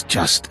isn't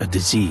just a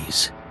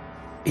disease.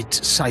 It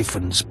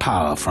siphons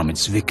power from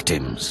its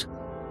victims.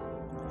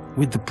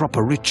 With the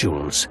proper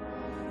rituals,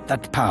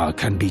 that power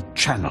can be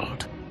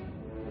channeled.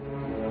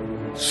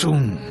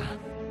 Soon,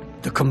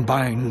 the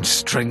combined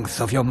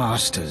strength of your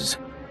masters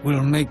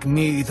will make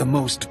me the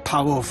most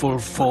powerful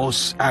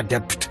Force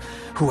adept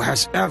who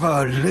has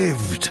ever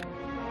lived.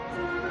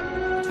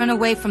 Turn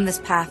away from this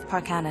path,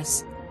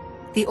 Parkanis.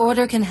 The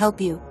Order can help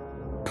you.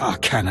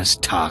 Parkanis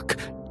Tark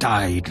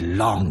died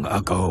long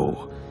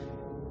ago.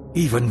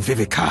 Even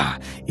Vivica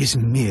is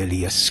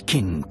merely a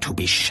skin to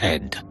be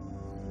shed.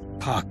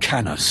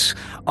 Parkanis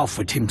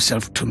offered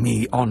himself to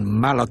me on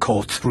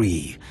Malachor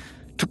III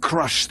to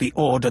crush the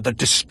Order that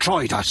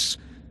destroyed us.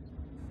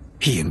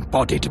 He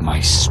embodied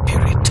my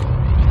spirit.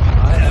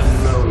 I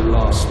am no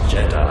lost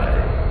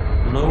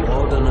Jedi, no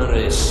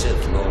ordinary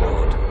Sith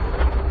Lord.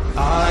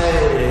 I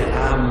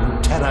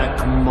am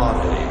Terak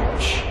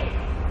Morridge.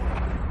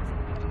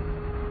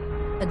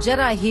 A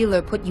Jedi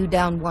healer put you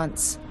down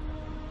once.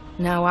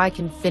 Now I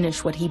can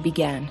finish what he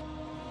began.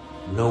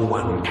 No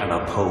one can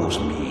oppose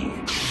me.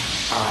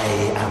 I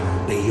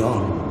am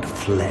beyond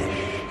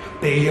flesh,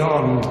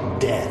 beyond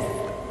death.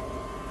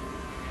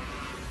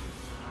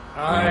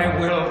 I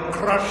will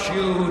crush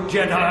you,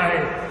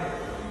 Jedi,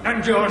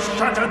 and your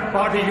shattered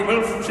body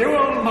will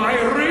fuel my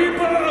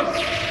rebirth!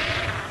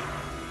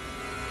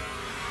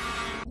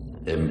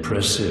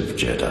 Impressive,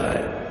 Jedi.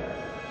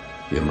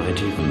 You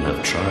might even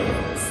have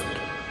triumphed,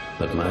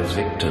 but my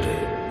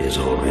victory is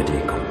already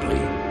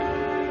complete.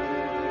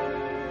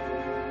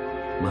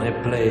 My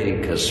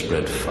plague has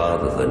spread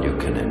farther than you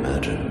can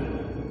imagine.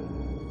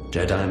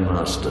 Jedi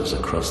Masters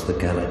across the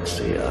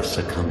galaxy are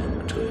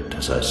succumbing to it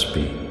as I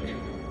speak.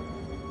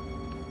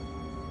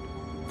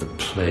 The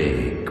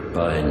plague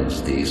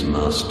binds these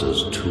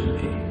Masters to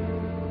me.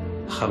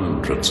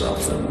 Hundreds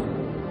of them.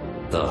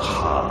 The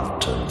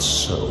heart and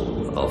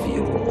soul of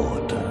your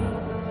Order.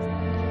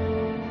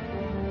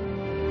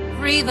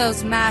 Free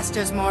those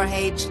Masters,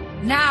 Morhage.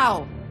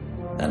 Now!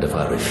 And if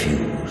I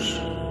refuse,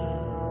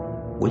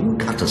 will you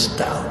cut us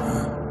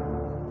down?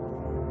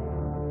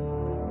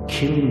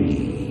 Kill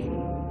me,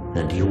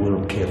 and you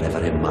will kill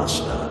every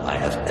Master I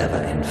have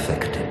ever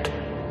infected.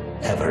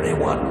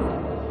 Everyone.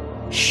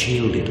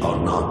 Shielded or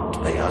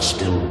not, they are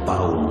still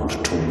bound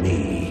to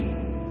me.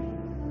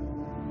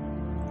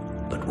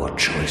 But what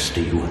choice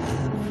do you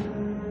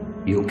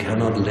have? You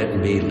cannot let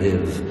me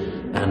live,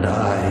 and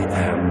I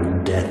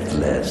am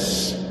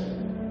deathless.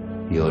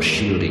 Your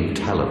shielding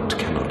talent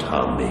cannot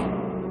harm me.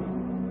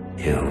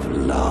 You've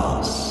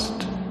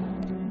lost.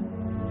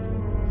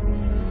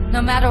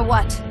 No matter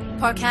what,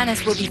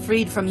 Parkanis will be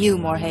freed from you,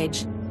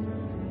 Morhage.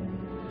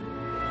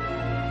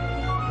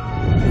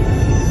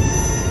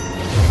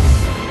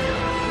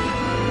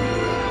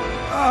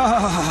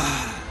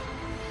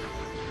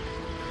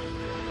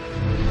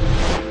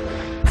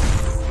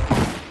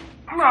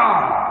 No!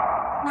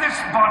 This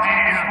body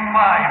is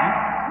mine!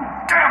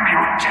 Damn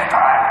you,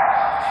 Jedi!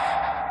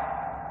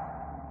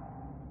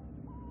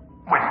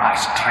 When my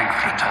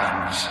strength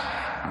returns,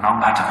 no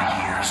matter the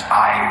years,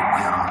 I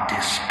will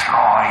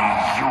destroy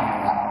you!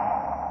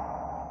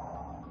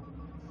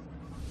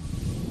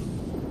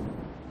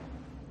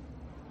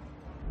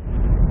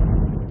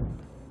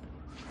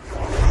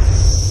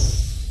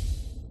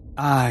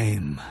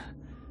 I'm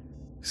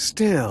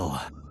still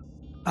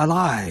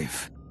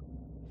alive.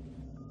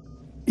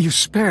 You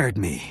spared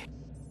me.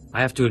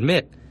 I have to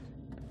admit,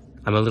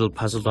 I'm a little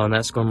puzzled on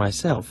that score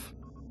myself.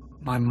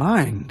 My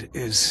mind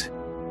is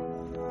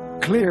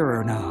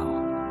clearer now.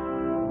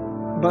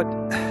 But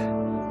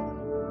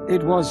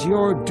it was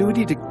your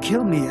duty to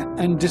kill me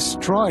and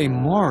destroy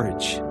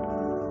Morridge.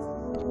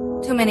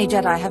 Too many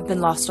Jedi have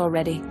been lost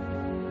already,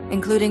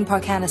 including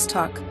Parkanis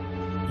Tark.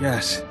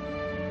 Yes,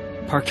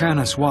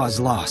 Parkanis was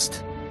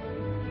lost.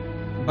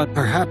 But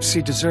perhaps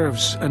he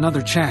deserves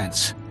another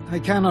chance. I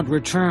cannot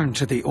return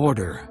to the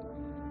Order.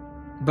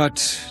 But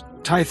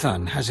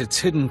Tython has its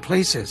hidden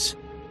places,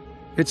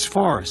 its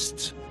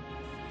forests.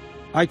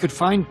 I could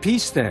find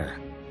peace there.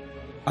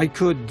 I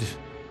could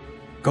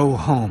go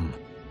home.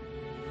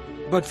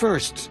 But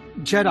first,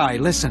 Jedi,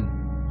 listen.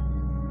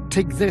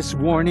 Take this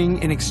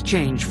warning in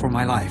exchange for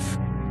my life.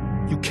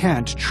 You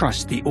can't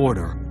trust the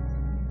Order,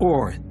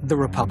 or the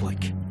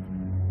Republic.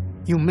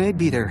 You may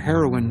be their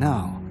heroine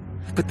now,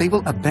 but they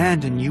will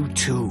abandon you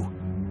too.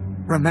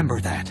 Remember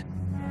that.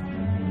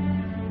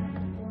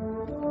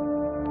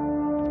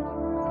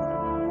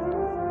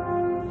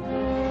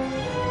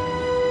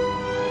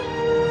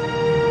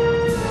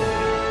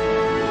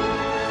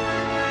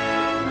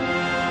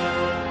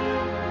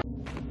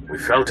 We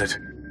felt it.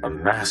 A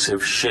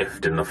massive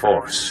shift in the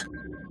Force.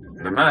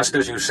 The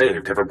Masters you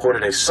saved have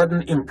reported a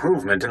sudden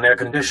improvement in their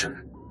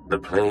condition. The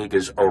plague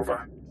is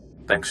over,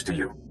 thanks to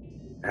you.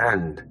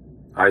 And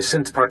I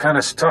sensed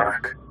Parkanis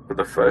Tark for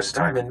the first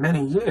time in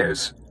many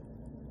years.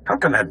 How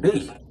can that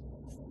be?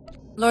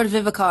 Lord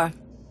Vivicar,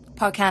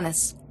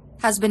 Parcanis,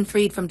 has been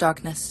freed from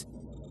darkness.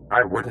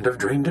 I wouldn't have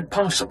dreamed it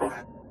possible.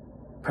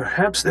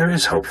 Perhaps there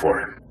is hope for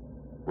him.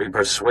 We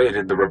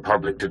persuaded the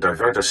Republic to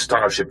divert a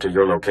starship to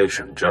your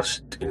location,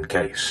 just in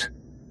case.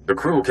 The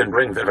crew can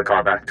bring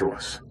Vivicar back to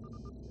us.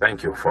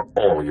 Thank you for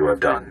all you have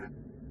done.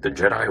 The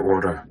Jedi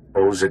Order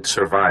owes its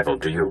survival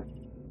to you.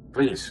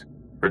 Please,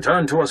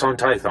 return to us on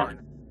Tython.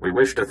 We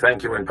wish to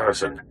thank you in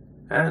person,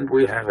 and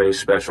we have a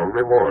special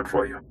reward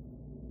for you.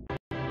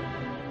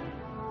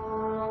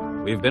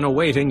 We've been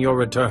awaiting your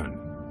return.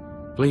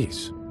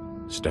 Please,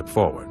 step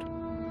forward.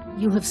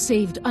 You have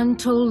saved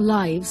untold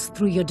lives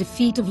through your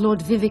defeat of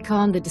Lord Vivicar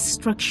and the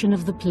destruction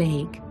of the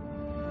plague.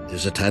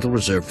 There's a title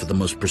reserved for the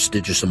most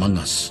prestigious among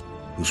us,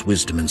 whose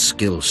wisdom and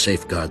skill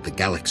safeguard the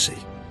galaxy.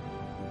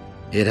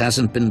 It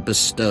hasn't been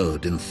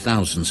bestowed in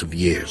thousands of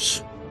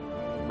years.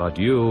 But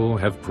you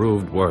have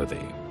proved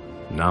worthy.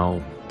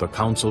 Now, the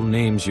Council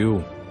names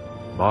you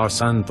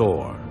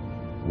SWTOR,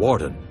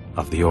 Warden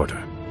of the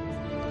Order.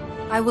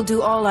 I will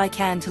do all I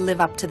can to live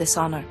up to this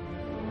honor.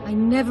 I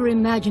never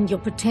imagined your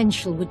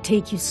potential would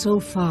take you so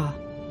far.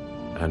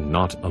 And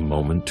not a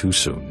moment too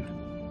soon.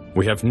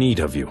 We have need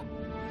of you.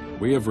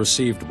 We have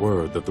received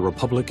word that the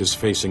Republic is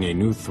facing a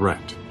new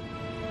threat.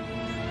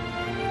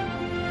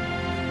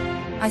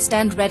 I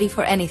stand ready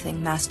for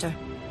anything, Master.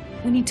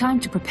 We need time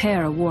to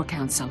prepare a war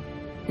council.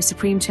 The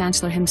Supreme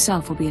Chancellor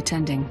himself will be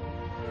attending.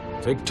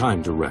 Take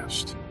time to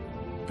rest.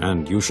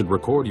 And you should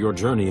record your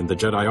journey in the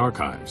Jedi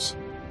archives.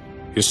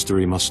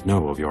 History must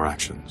know of your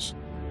actions.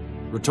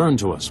 Return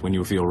to us when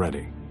you feel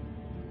ready.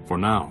 For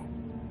now,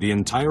 the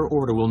entire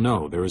Order will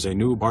know there is a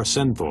new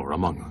SWTOR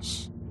among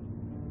us.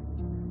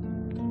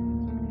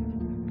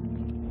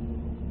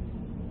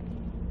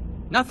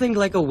 Nothing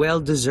like a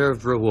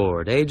well-deserved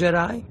reward, eh,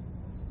 Jedi?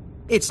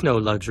 It's no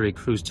luxury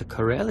cruise to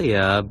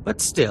Corellia,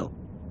 but still.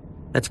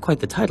 That's quite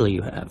the title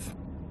you have.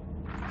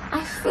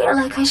 I feel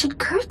like I should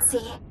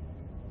curtsy.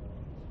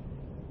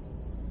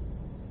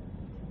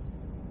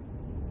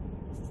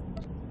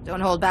 Don't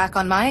hold back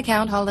on my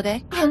account,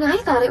 Holiday. And I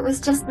thought it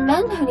was just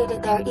men who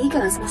needed their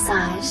egos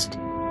massaged.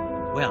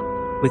 Well,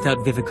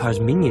 without Vivicar's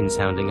minions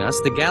hounding us,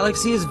 the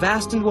galaxy is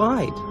vast and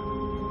wide.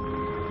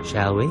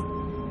 Shall we?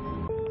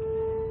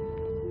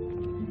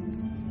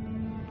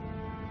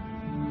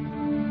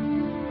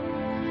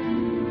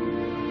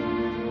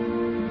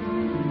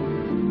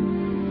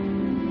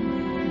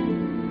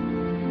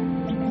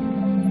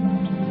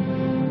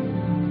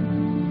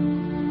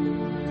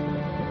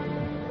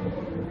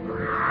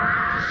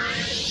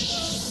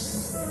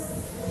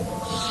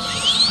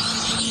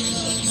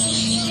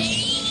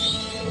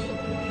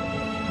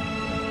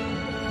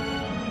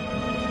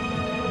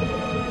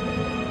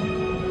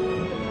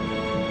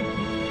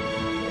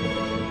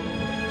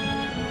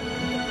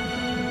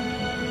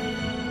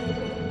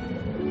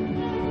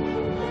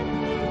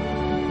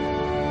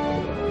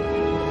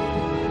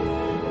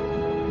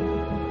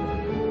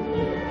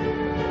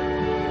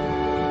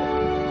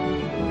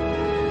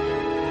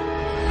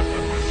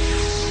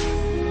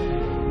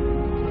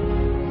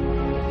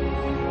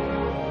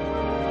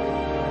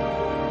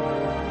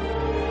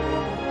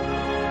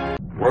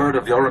 Word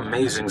of your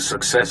amazing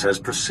success has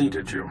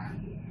preceded you.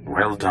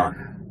 Well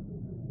done.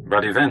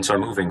 But events are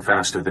moving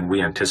faster than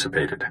we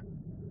anticipated.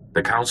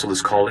 The Council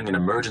is calling an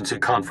emergency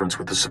conference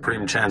with the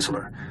Supreme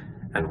Chancellor,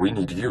 and we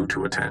need you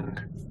to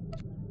attend.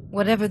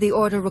 Whatever the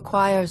Order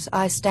requires,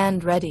 I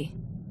stand ready.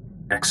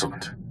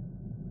 Excellent.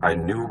 I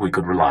knew we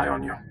could rely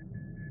on you.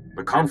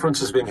 The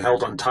conference is being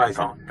held on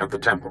Tython at the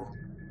temple.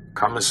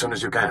 Come as soon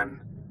as you can.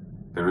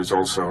 There is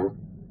also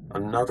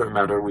another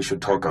matter we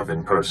should talk of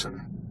in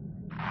person.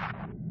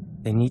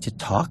 They need to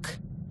talk?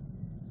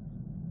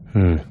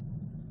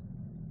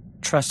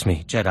 Trust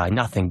me, Jedi,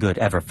 nothing good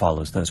ever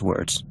follows those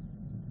words.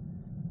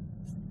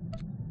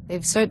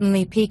 They've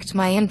certainly piqued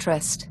my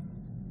interest.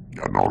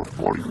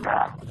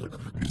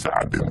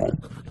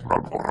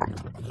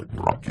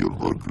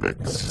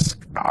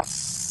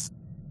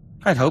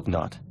 I'd hope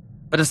not.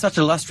 But as such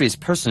illustrious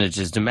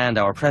personages demand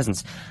our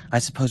presence, I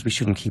suppose we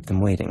shouldn't keep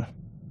them waiting.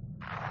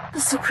 The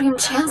Supreme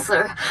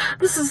Chancellor!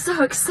 This is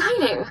so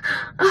exciting!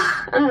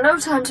 And no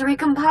time to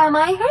recompile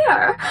my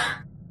hair!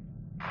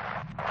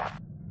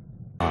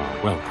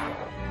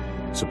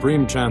 Welcome.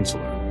 Supreme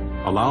Chancellor,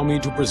 allow me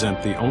to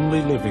present the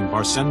only living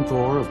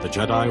SWTOR of the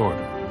Jedi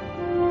Order.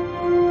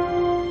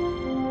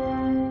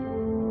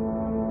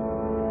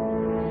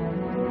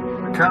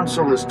 The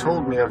Council has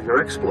told me of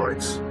your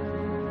exploits.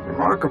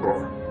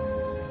 Remarkable.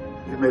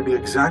 You may be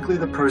exactly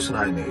the person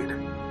I need.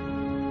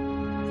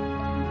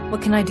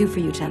 What can I do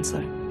for you,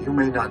 Chancellor? You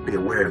may not be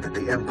aware that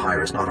the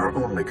Empire is not our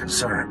only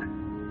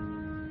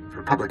concern. The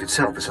Republic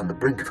itself is on the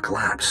brink of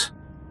collapse.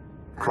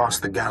 Across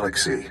the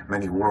galaxy,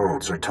 many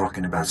worlds are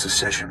talking about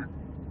secession.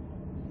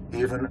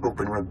 Even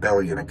open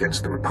rebellion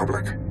against the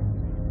Republic.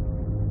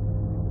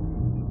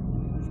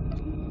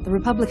 The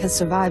Republic has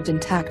survived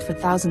intact for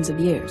thousands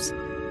of years.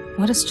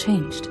 What has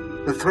changed?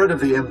 The threat of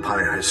the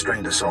Empire has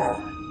strained us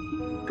all.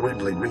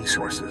 Dwindling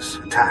resources,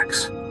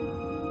 attacks,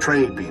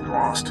 trade being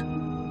lost.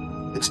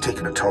 It's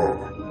taken a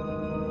toll.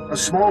 A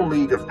small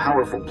league of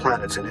powerful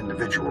planets and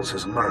individuals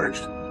has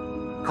emerged,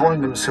 calling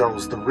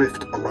themselves the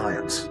Rift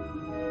Alliance.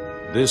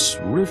 This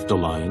Rift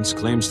Alliance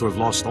claims to have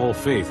lost all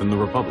faith in the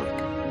Republic.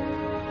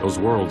 Those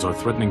worlds are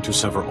threatening to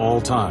sever all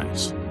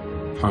ties,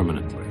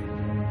 permanently.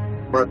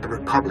 But the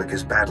Republic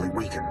is badly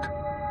weakened.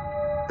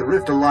 The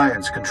Rift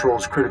Alliance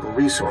controls critical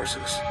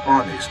resources,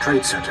 armies,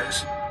 trade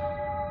centers.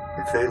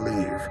 If they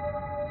leave,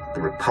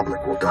 the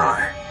Republic will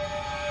die.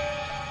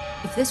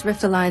 If this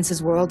Rift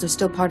Alliance's worlds are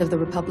still part of the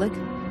Republic,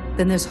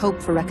 then there's hope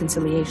for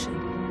reconciliation.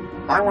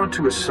 I want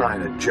to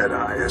assign a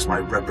Jedi as my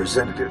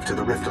representative to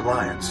the Rift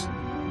Alliance.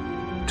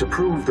 To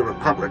prove the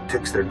Republic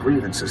takes their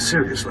grievances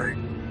seriously,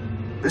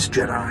 this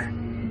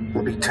Jedi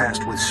will be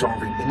tasked with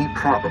solving any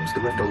problems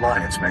the Rift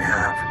Alliance may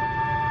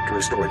have to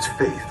restore its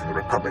faith in the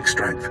Republic's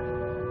strength.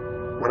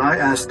 When I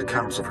asked the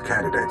Council for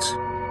candidates,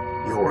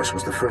 yours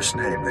was the first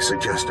name they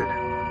suggested.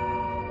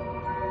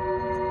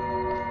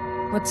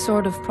 What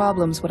sort of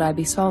problems would I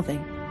be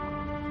solving?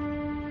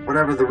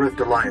 Whatever the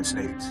Rift Alliance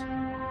needs.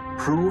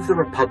 Prove the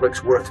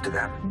Republic's worth to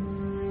them.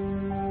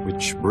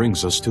 Which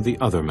brings us to the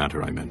other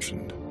matter I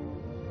mentioned.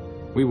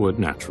 We would,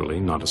 naturally,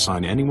 not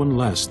assign anyone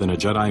less than a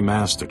Jedi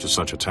Master to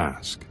such a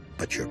task.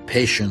 But your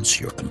patience,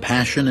 your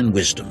compassion, and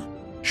wisdom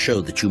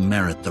show that you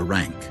merit the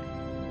rank.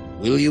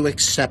 Will you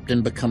accept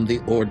and become the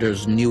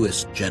Order's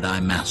newest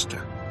Jedi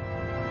Master?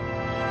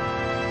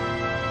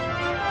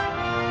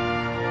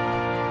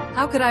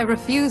 How could I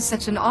refuse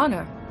such an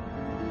honor?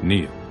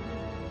 Kneel,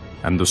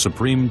 and the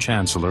Supreme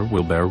Chancellor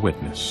will bear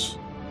witness.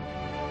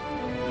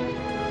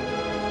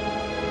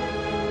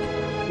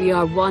 We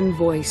are one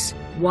voice,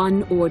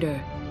 one order,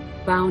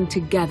 bound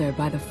together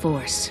by the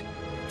Force.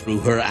 Through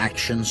her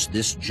actions,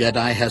 this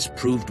Jedi has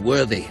proved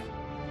worthy.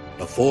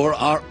 Before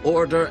our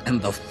Order and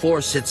the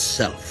Force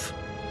itself.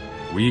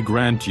 We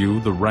grant you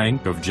the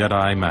rank of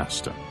Jedi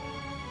Master.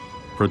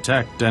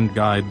 Protect and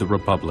guide the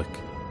Republic,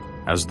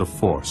 as the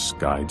Force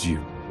guides you.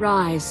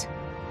 Rise,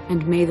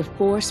 and may the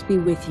Force be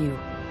with you.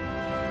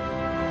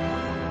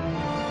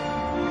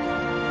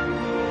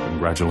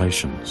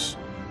 Congratulations.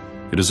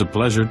 It is a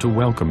pleasure to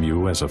welcome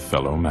you as a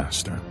fellow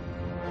Master.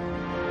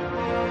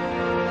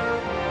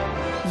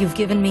 You've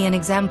given me an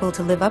example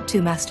to live up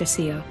to, Master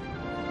Sio.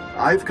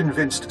 I've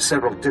convinced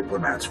several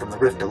diplomats from the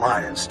Rift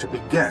Alliance to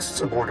be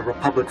guests aboard a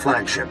Republic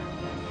flagship,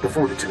 the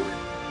Fortitude.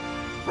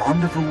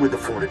 Rendezvous with the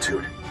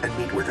Fortitude and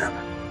meet with them.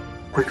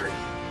 Quickly.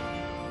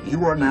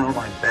 You are now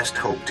my best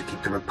hope to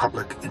keep the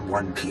Republic in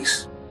one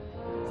piece.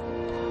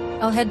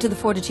 I'll head to the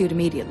Fortitude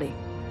immediately.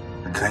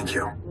 And thank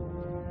you.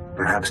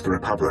 Perhaps the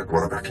Republic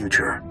will have a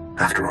future,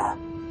 after all.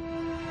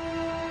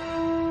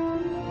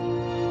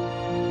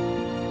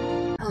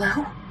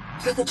 Hello?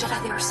 You're the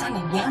Jedi they were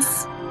sending,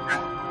 yes?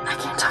 I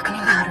can't talk any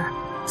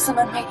louder.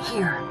 Someone might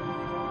hear.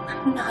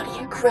 I'm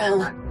Nadia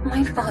Grill.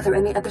 My father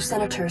and the other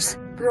senators.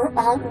 We were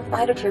all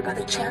invited here by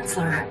the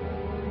Chancellor.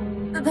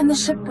 But then the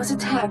ship was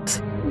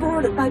attacked,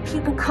 boarded by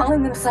people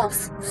calling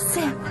themselves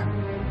Sith.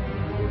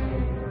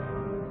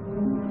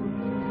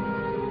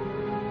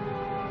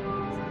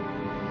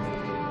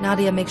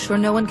 Nadia, make sure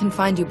no one can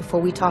find you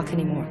before we talk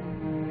anymore.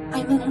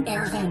 I'm in an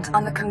air vent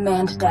on the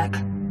command deck.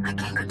 I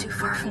can't go too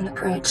far from the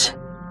bridge.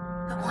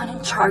 The one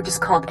in charge is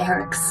called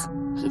Eric's.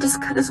 He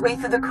just cut his way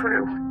through the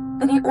crew.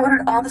 Then he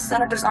ordered all the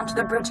senators onto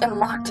the bridge and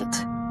locked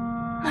it.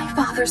 My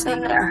father's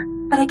in there,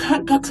 but I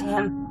can't get to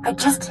him. I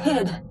just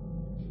hid.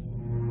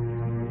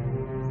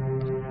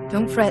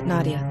 Don't fret,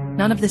 Nadia.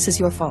 None of this is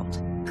your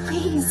fault.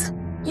 Please,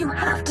 you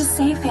have to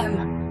save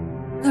him.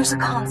 There's a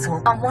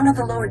console on one of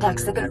the lower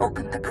decks that can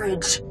open the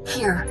bridge.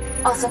 Here,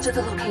 I'll send you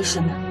the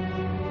location.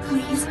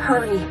 Please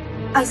hurry.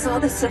 I saw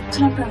the Sith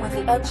tampering with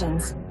the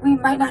engines. We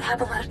might not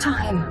have a lot of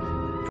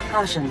time.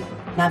 Caution.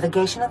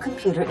 Navigational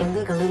computer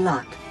illegally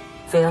locked.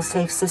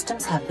 Fail-safe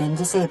systems have been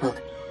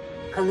disabled.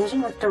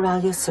 Collision with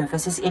Duralio's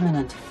surface is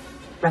imminent.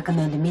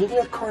 Recommend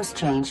immediate course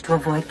change to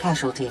avoid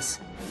casualties.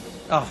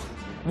 Oh,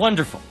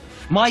 wonderful.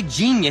 My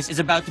genius is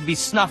about to be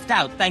snuffed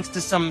out thanks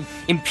to some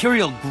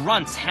Imperial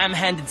grunt's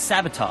ham-handed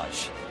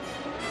sabotage.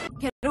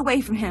 Get away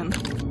from him.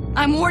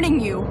 I'm warning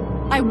you.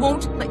 I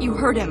won't let you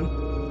hurt him.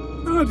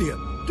 Nadia,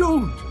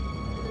 don't!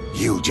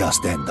 You'll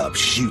just end up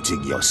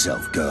shooting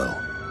yourself, girl.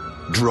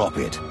 Drop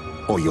it,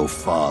 or your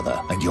father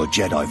and your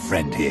Jedi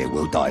friend here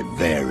will die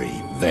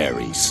very,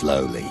 very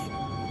slowly.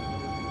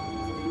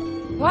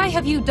 Why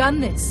have you done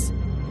this?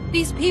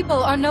 These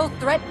people are no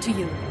threat to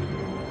you.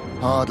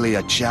 Hardly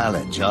a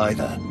challenge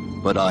either,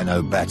 but I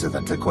know better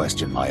than to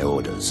question my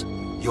orders.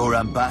 Your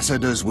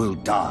ambassadors will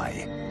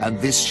die, and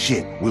this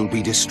ship will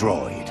be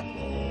destroyed.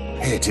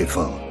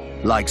 Pitiful,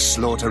 like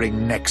slaughtering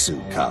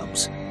Nexu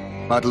cubs.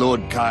 But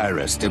Lord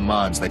Kyrus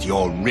demands that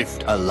your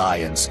Rift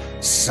Alliance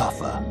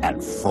suffer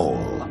and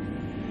fall.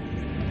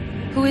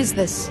 Who is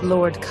this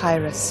Lord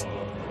Kyrus?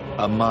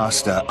 A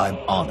master I'm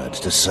honored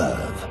to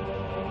serve.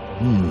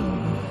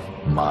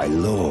 My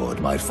lord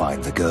might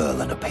find the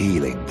girl an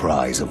appealing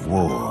prize of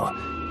war,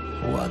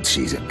 once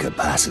she's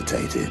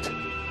incapacitated.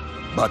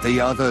 But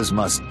the others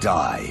must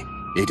die.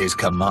 It is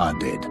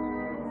commanded.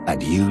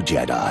 And you,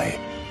 Jedi,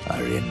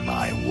 are in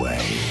my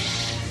way.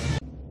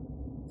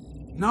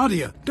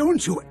 Nadia,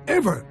 don't you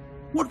ever!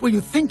 What were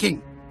you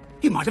thinking?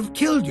 He might have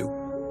killed you.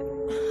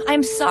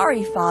 I'm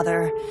sorry,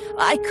 Father.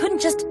 I couldn't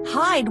just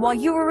hide while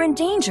you were in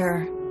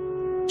danger.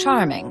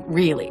 Charming,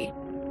 really.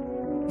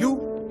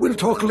 We'll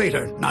talk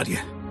later,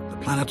 Nadia. The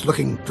planet's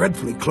looking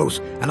dreadfully close,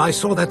 and I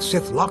saw that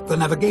Sith lock the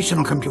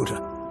navigational computer.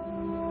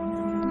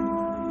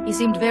 He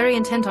seemed very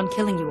intent on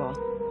killing you all.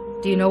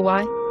 Do you know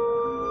why?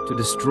 To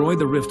destroy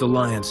the Rift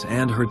Alliance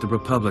and hurt the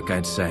Republic,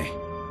 I'd say.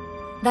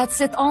 That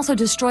Sith also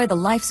destroyed the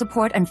life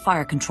support and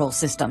fire control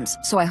systems,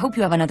 so I hope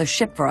you have another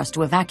ship for us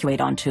to evacuate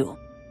onto.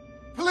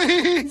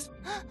 Please!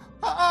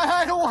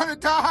 I don't want to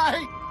die!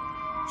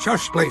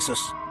 Shush, Places.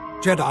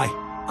 Jedi,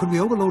 could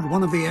we overload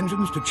one of the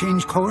engines to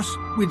change course?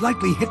 We'd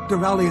likely hit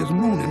Duralia's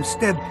moon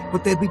instead,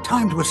 but there'd be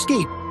time to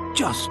escape.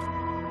 Just.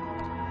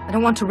 I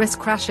don't want to risk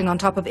crashing on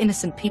top of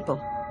innocent people.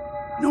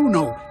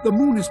 No. The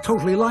moon is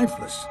totally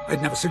lifeless.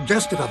 I'd never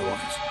suggested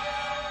otherwise.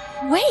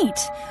 Wait!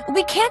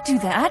 We can't do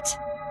that!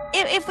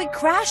 If we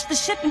crash the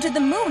ship into the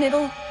moon,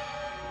 it'll...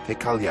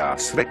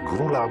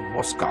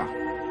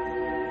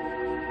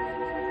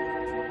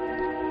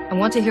 I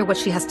want to hear what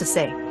she has to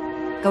say.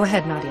 Go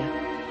ahead, Nadia.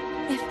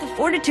 If the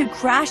Fortitude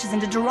crashes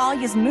into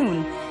Duralia's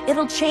moon,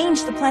 it'll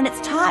change the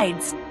planet's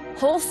tides.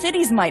 Whole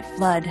cities might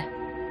flood.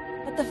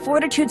 But the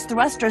Fortitude's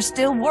thrusters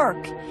still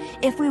work.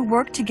 If we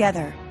work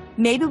together,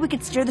 maybe we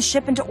could steer the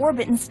ship into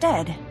orbit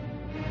instead.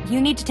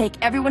 You need to take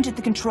everyone to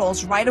the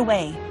controls right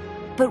away.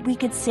 But we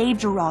could save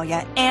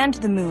Duralia and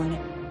the moon,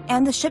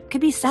 and the ship could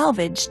be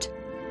salvaged.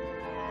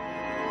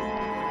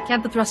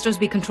 Can't the thrusters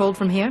be controlled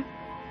from here?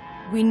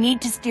 We need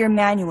to steer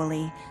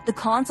manually. The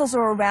consoles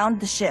are around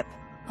the ship.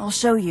 I'll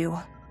show you.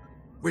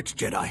 Which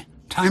Jedi?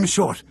 Time's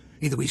short.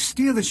 Either we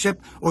steer the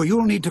ship, or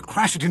you'll need to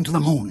crash it into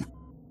the moon.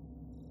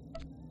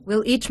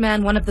 We'll each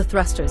man one of the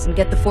thrusters and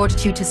get the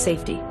Fortitude to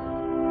safety.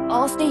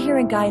 I'll stay here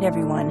and guide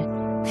everyone.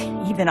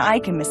 Even I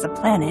can miss a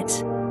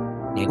planet.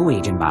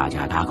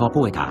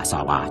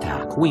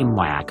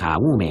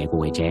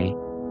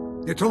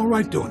 It's all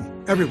right,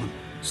 Dune. Everyone,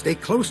 stay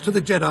close to the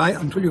Jedi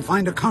until you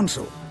find a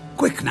console.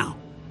 Quick now.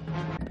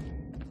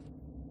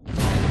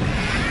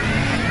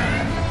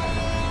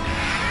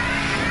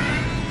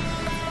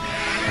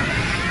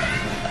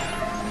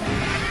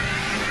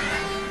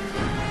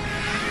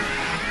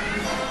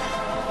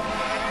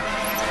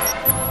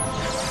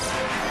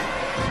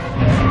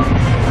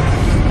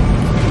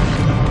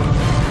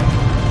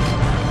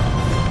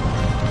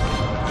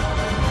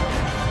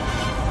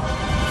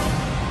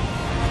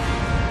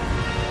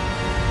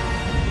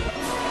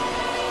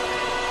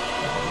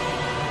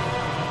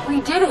 We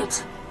did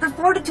it! The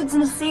Fortitude's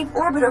in a safe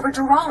orbit over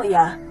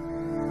Duralia.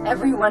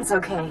 Everyone's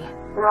okay.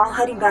 We're all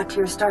heading back to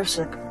your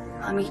starship.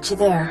 I'll meet you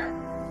there.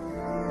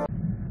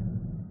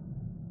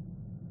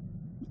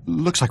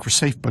 Looks like we're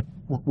safe, but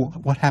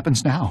what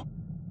happens now?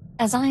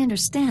 As I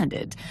understand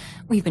it,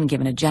 we've been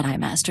given a Jedi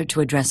Master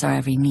to address our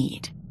every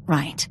need,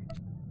 right?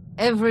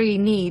 Every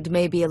need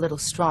may be a little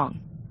strong.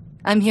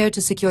 I'm here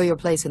to secure your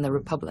place in the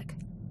Republic.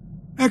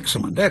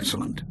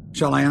 Excellent.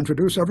 Shall I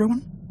introduce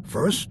everyone?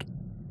 First,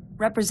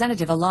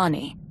 Representative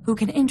Alani, who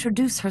can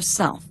introduce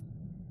herself.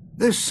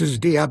 this is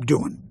Diab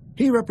Duan.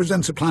 He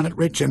represents a planet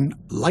rich in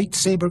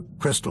lightsaber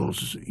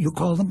crystals, you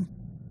call them?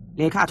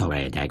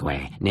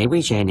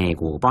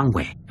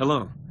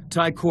 Hello.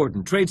 Ty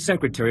Corden, Trade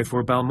Secretary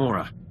for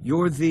Balmora.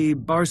 You're the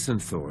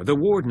Barsenthor, the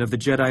Warden of the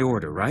Jedi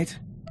Order, right?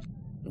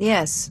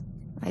 Yes.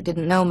 I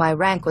didn't know my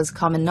rank was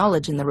common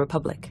knowledge in the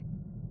Republic.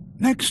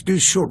 Next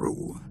is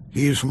Shuru.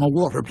 He's from a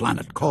water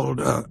planet called,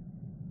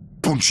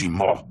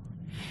 Punchimo.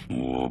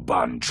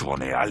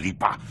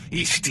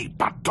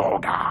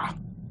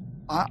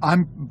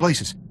 I'm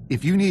Blaces.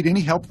 If you need any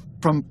help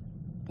from...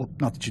 Well,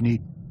 not that you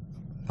need...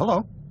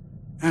 Hello?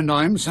 And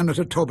I'm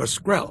Senator Toba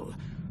Skrell.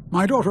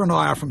 My daughter and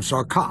I are from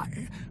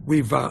Sarkai.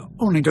 We've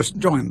only just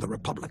joined the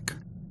Republic.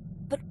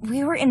 But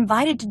we were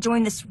invited to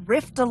join this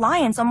Rift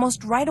Alliance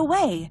almost right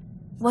away.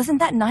 Wasn't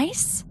that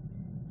nice?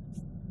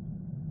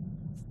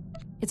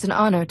 It's an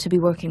honor to be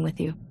working with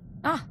you.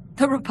 Ah,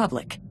 the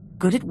Republic.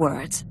 Good at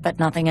words, but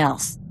nothing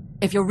else.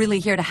 If you're really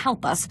here to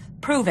help us,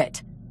 prove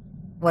it.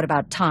 What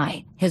about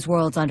Ty? His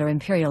world's under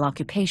Imperial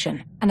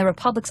occupation, and the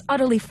Republic's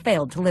utterly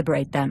failed to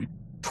liberate them.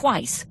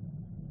 Twice.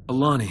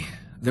 Alani,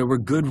 there were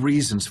good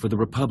reasons for the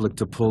Republic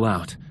to pull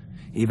out.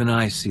 Even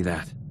I see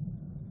that.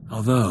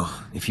 Although,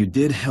 if you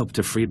did help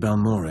to free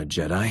Balmora,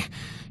 Jedi,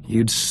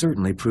 you'd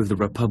certainly prove the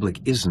Republic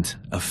isn't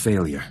a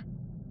failure.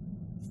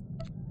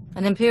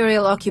 An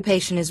Imperial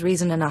occupation is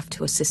reason enough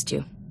to assist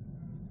you.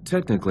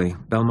 Technically,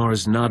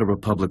 Balmora's not a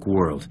Republic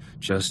world,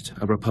 just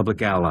a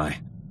Republic ally.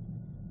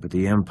 But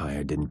the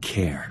Empire didn't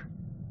care.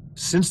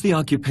 Since the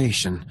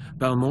occupation,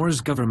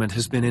 Balmora's government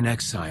has been in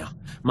exile,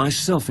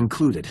 myself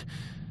included,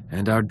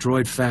 and our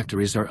droid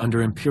factories are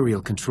under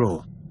Imperial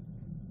control.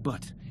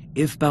 But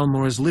if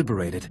Balmora's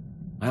liberated,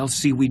 I'll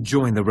see we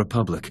join the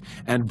Republic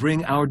and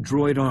bring our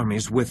droid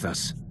armies with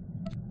us.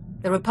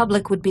 The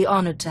Republic would be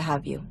honored to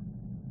have you.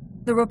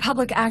 The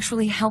Republic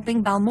actually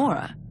helping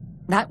Balmora?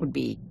 That would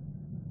be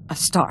a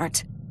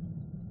start.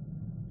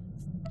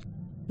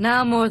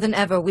 Now more than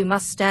ever, we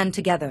must stand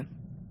together.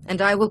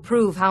 And I will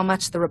prove how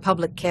much the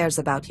Republic cares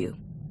about you.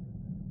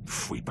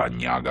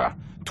 Fuipanyaga,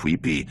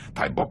 Twipi,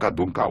 Taiboka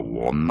Dunka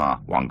Wonna,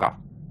 Wanga.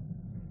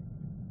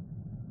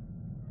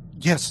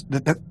 Yes,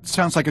 that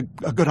sounds like a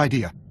good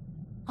idea.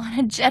 On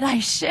a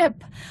Jedi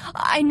ship.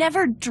 I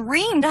never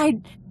dreamed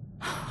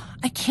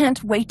I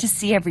can't wait to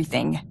see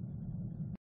everything.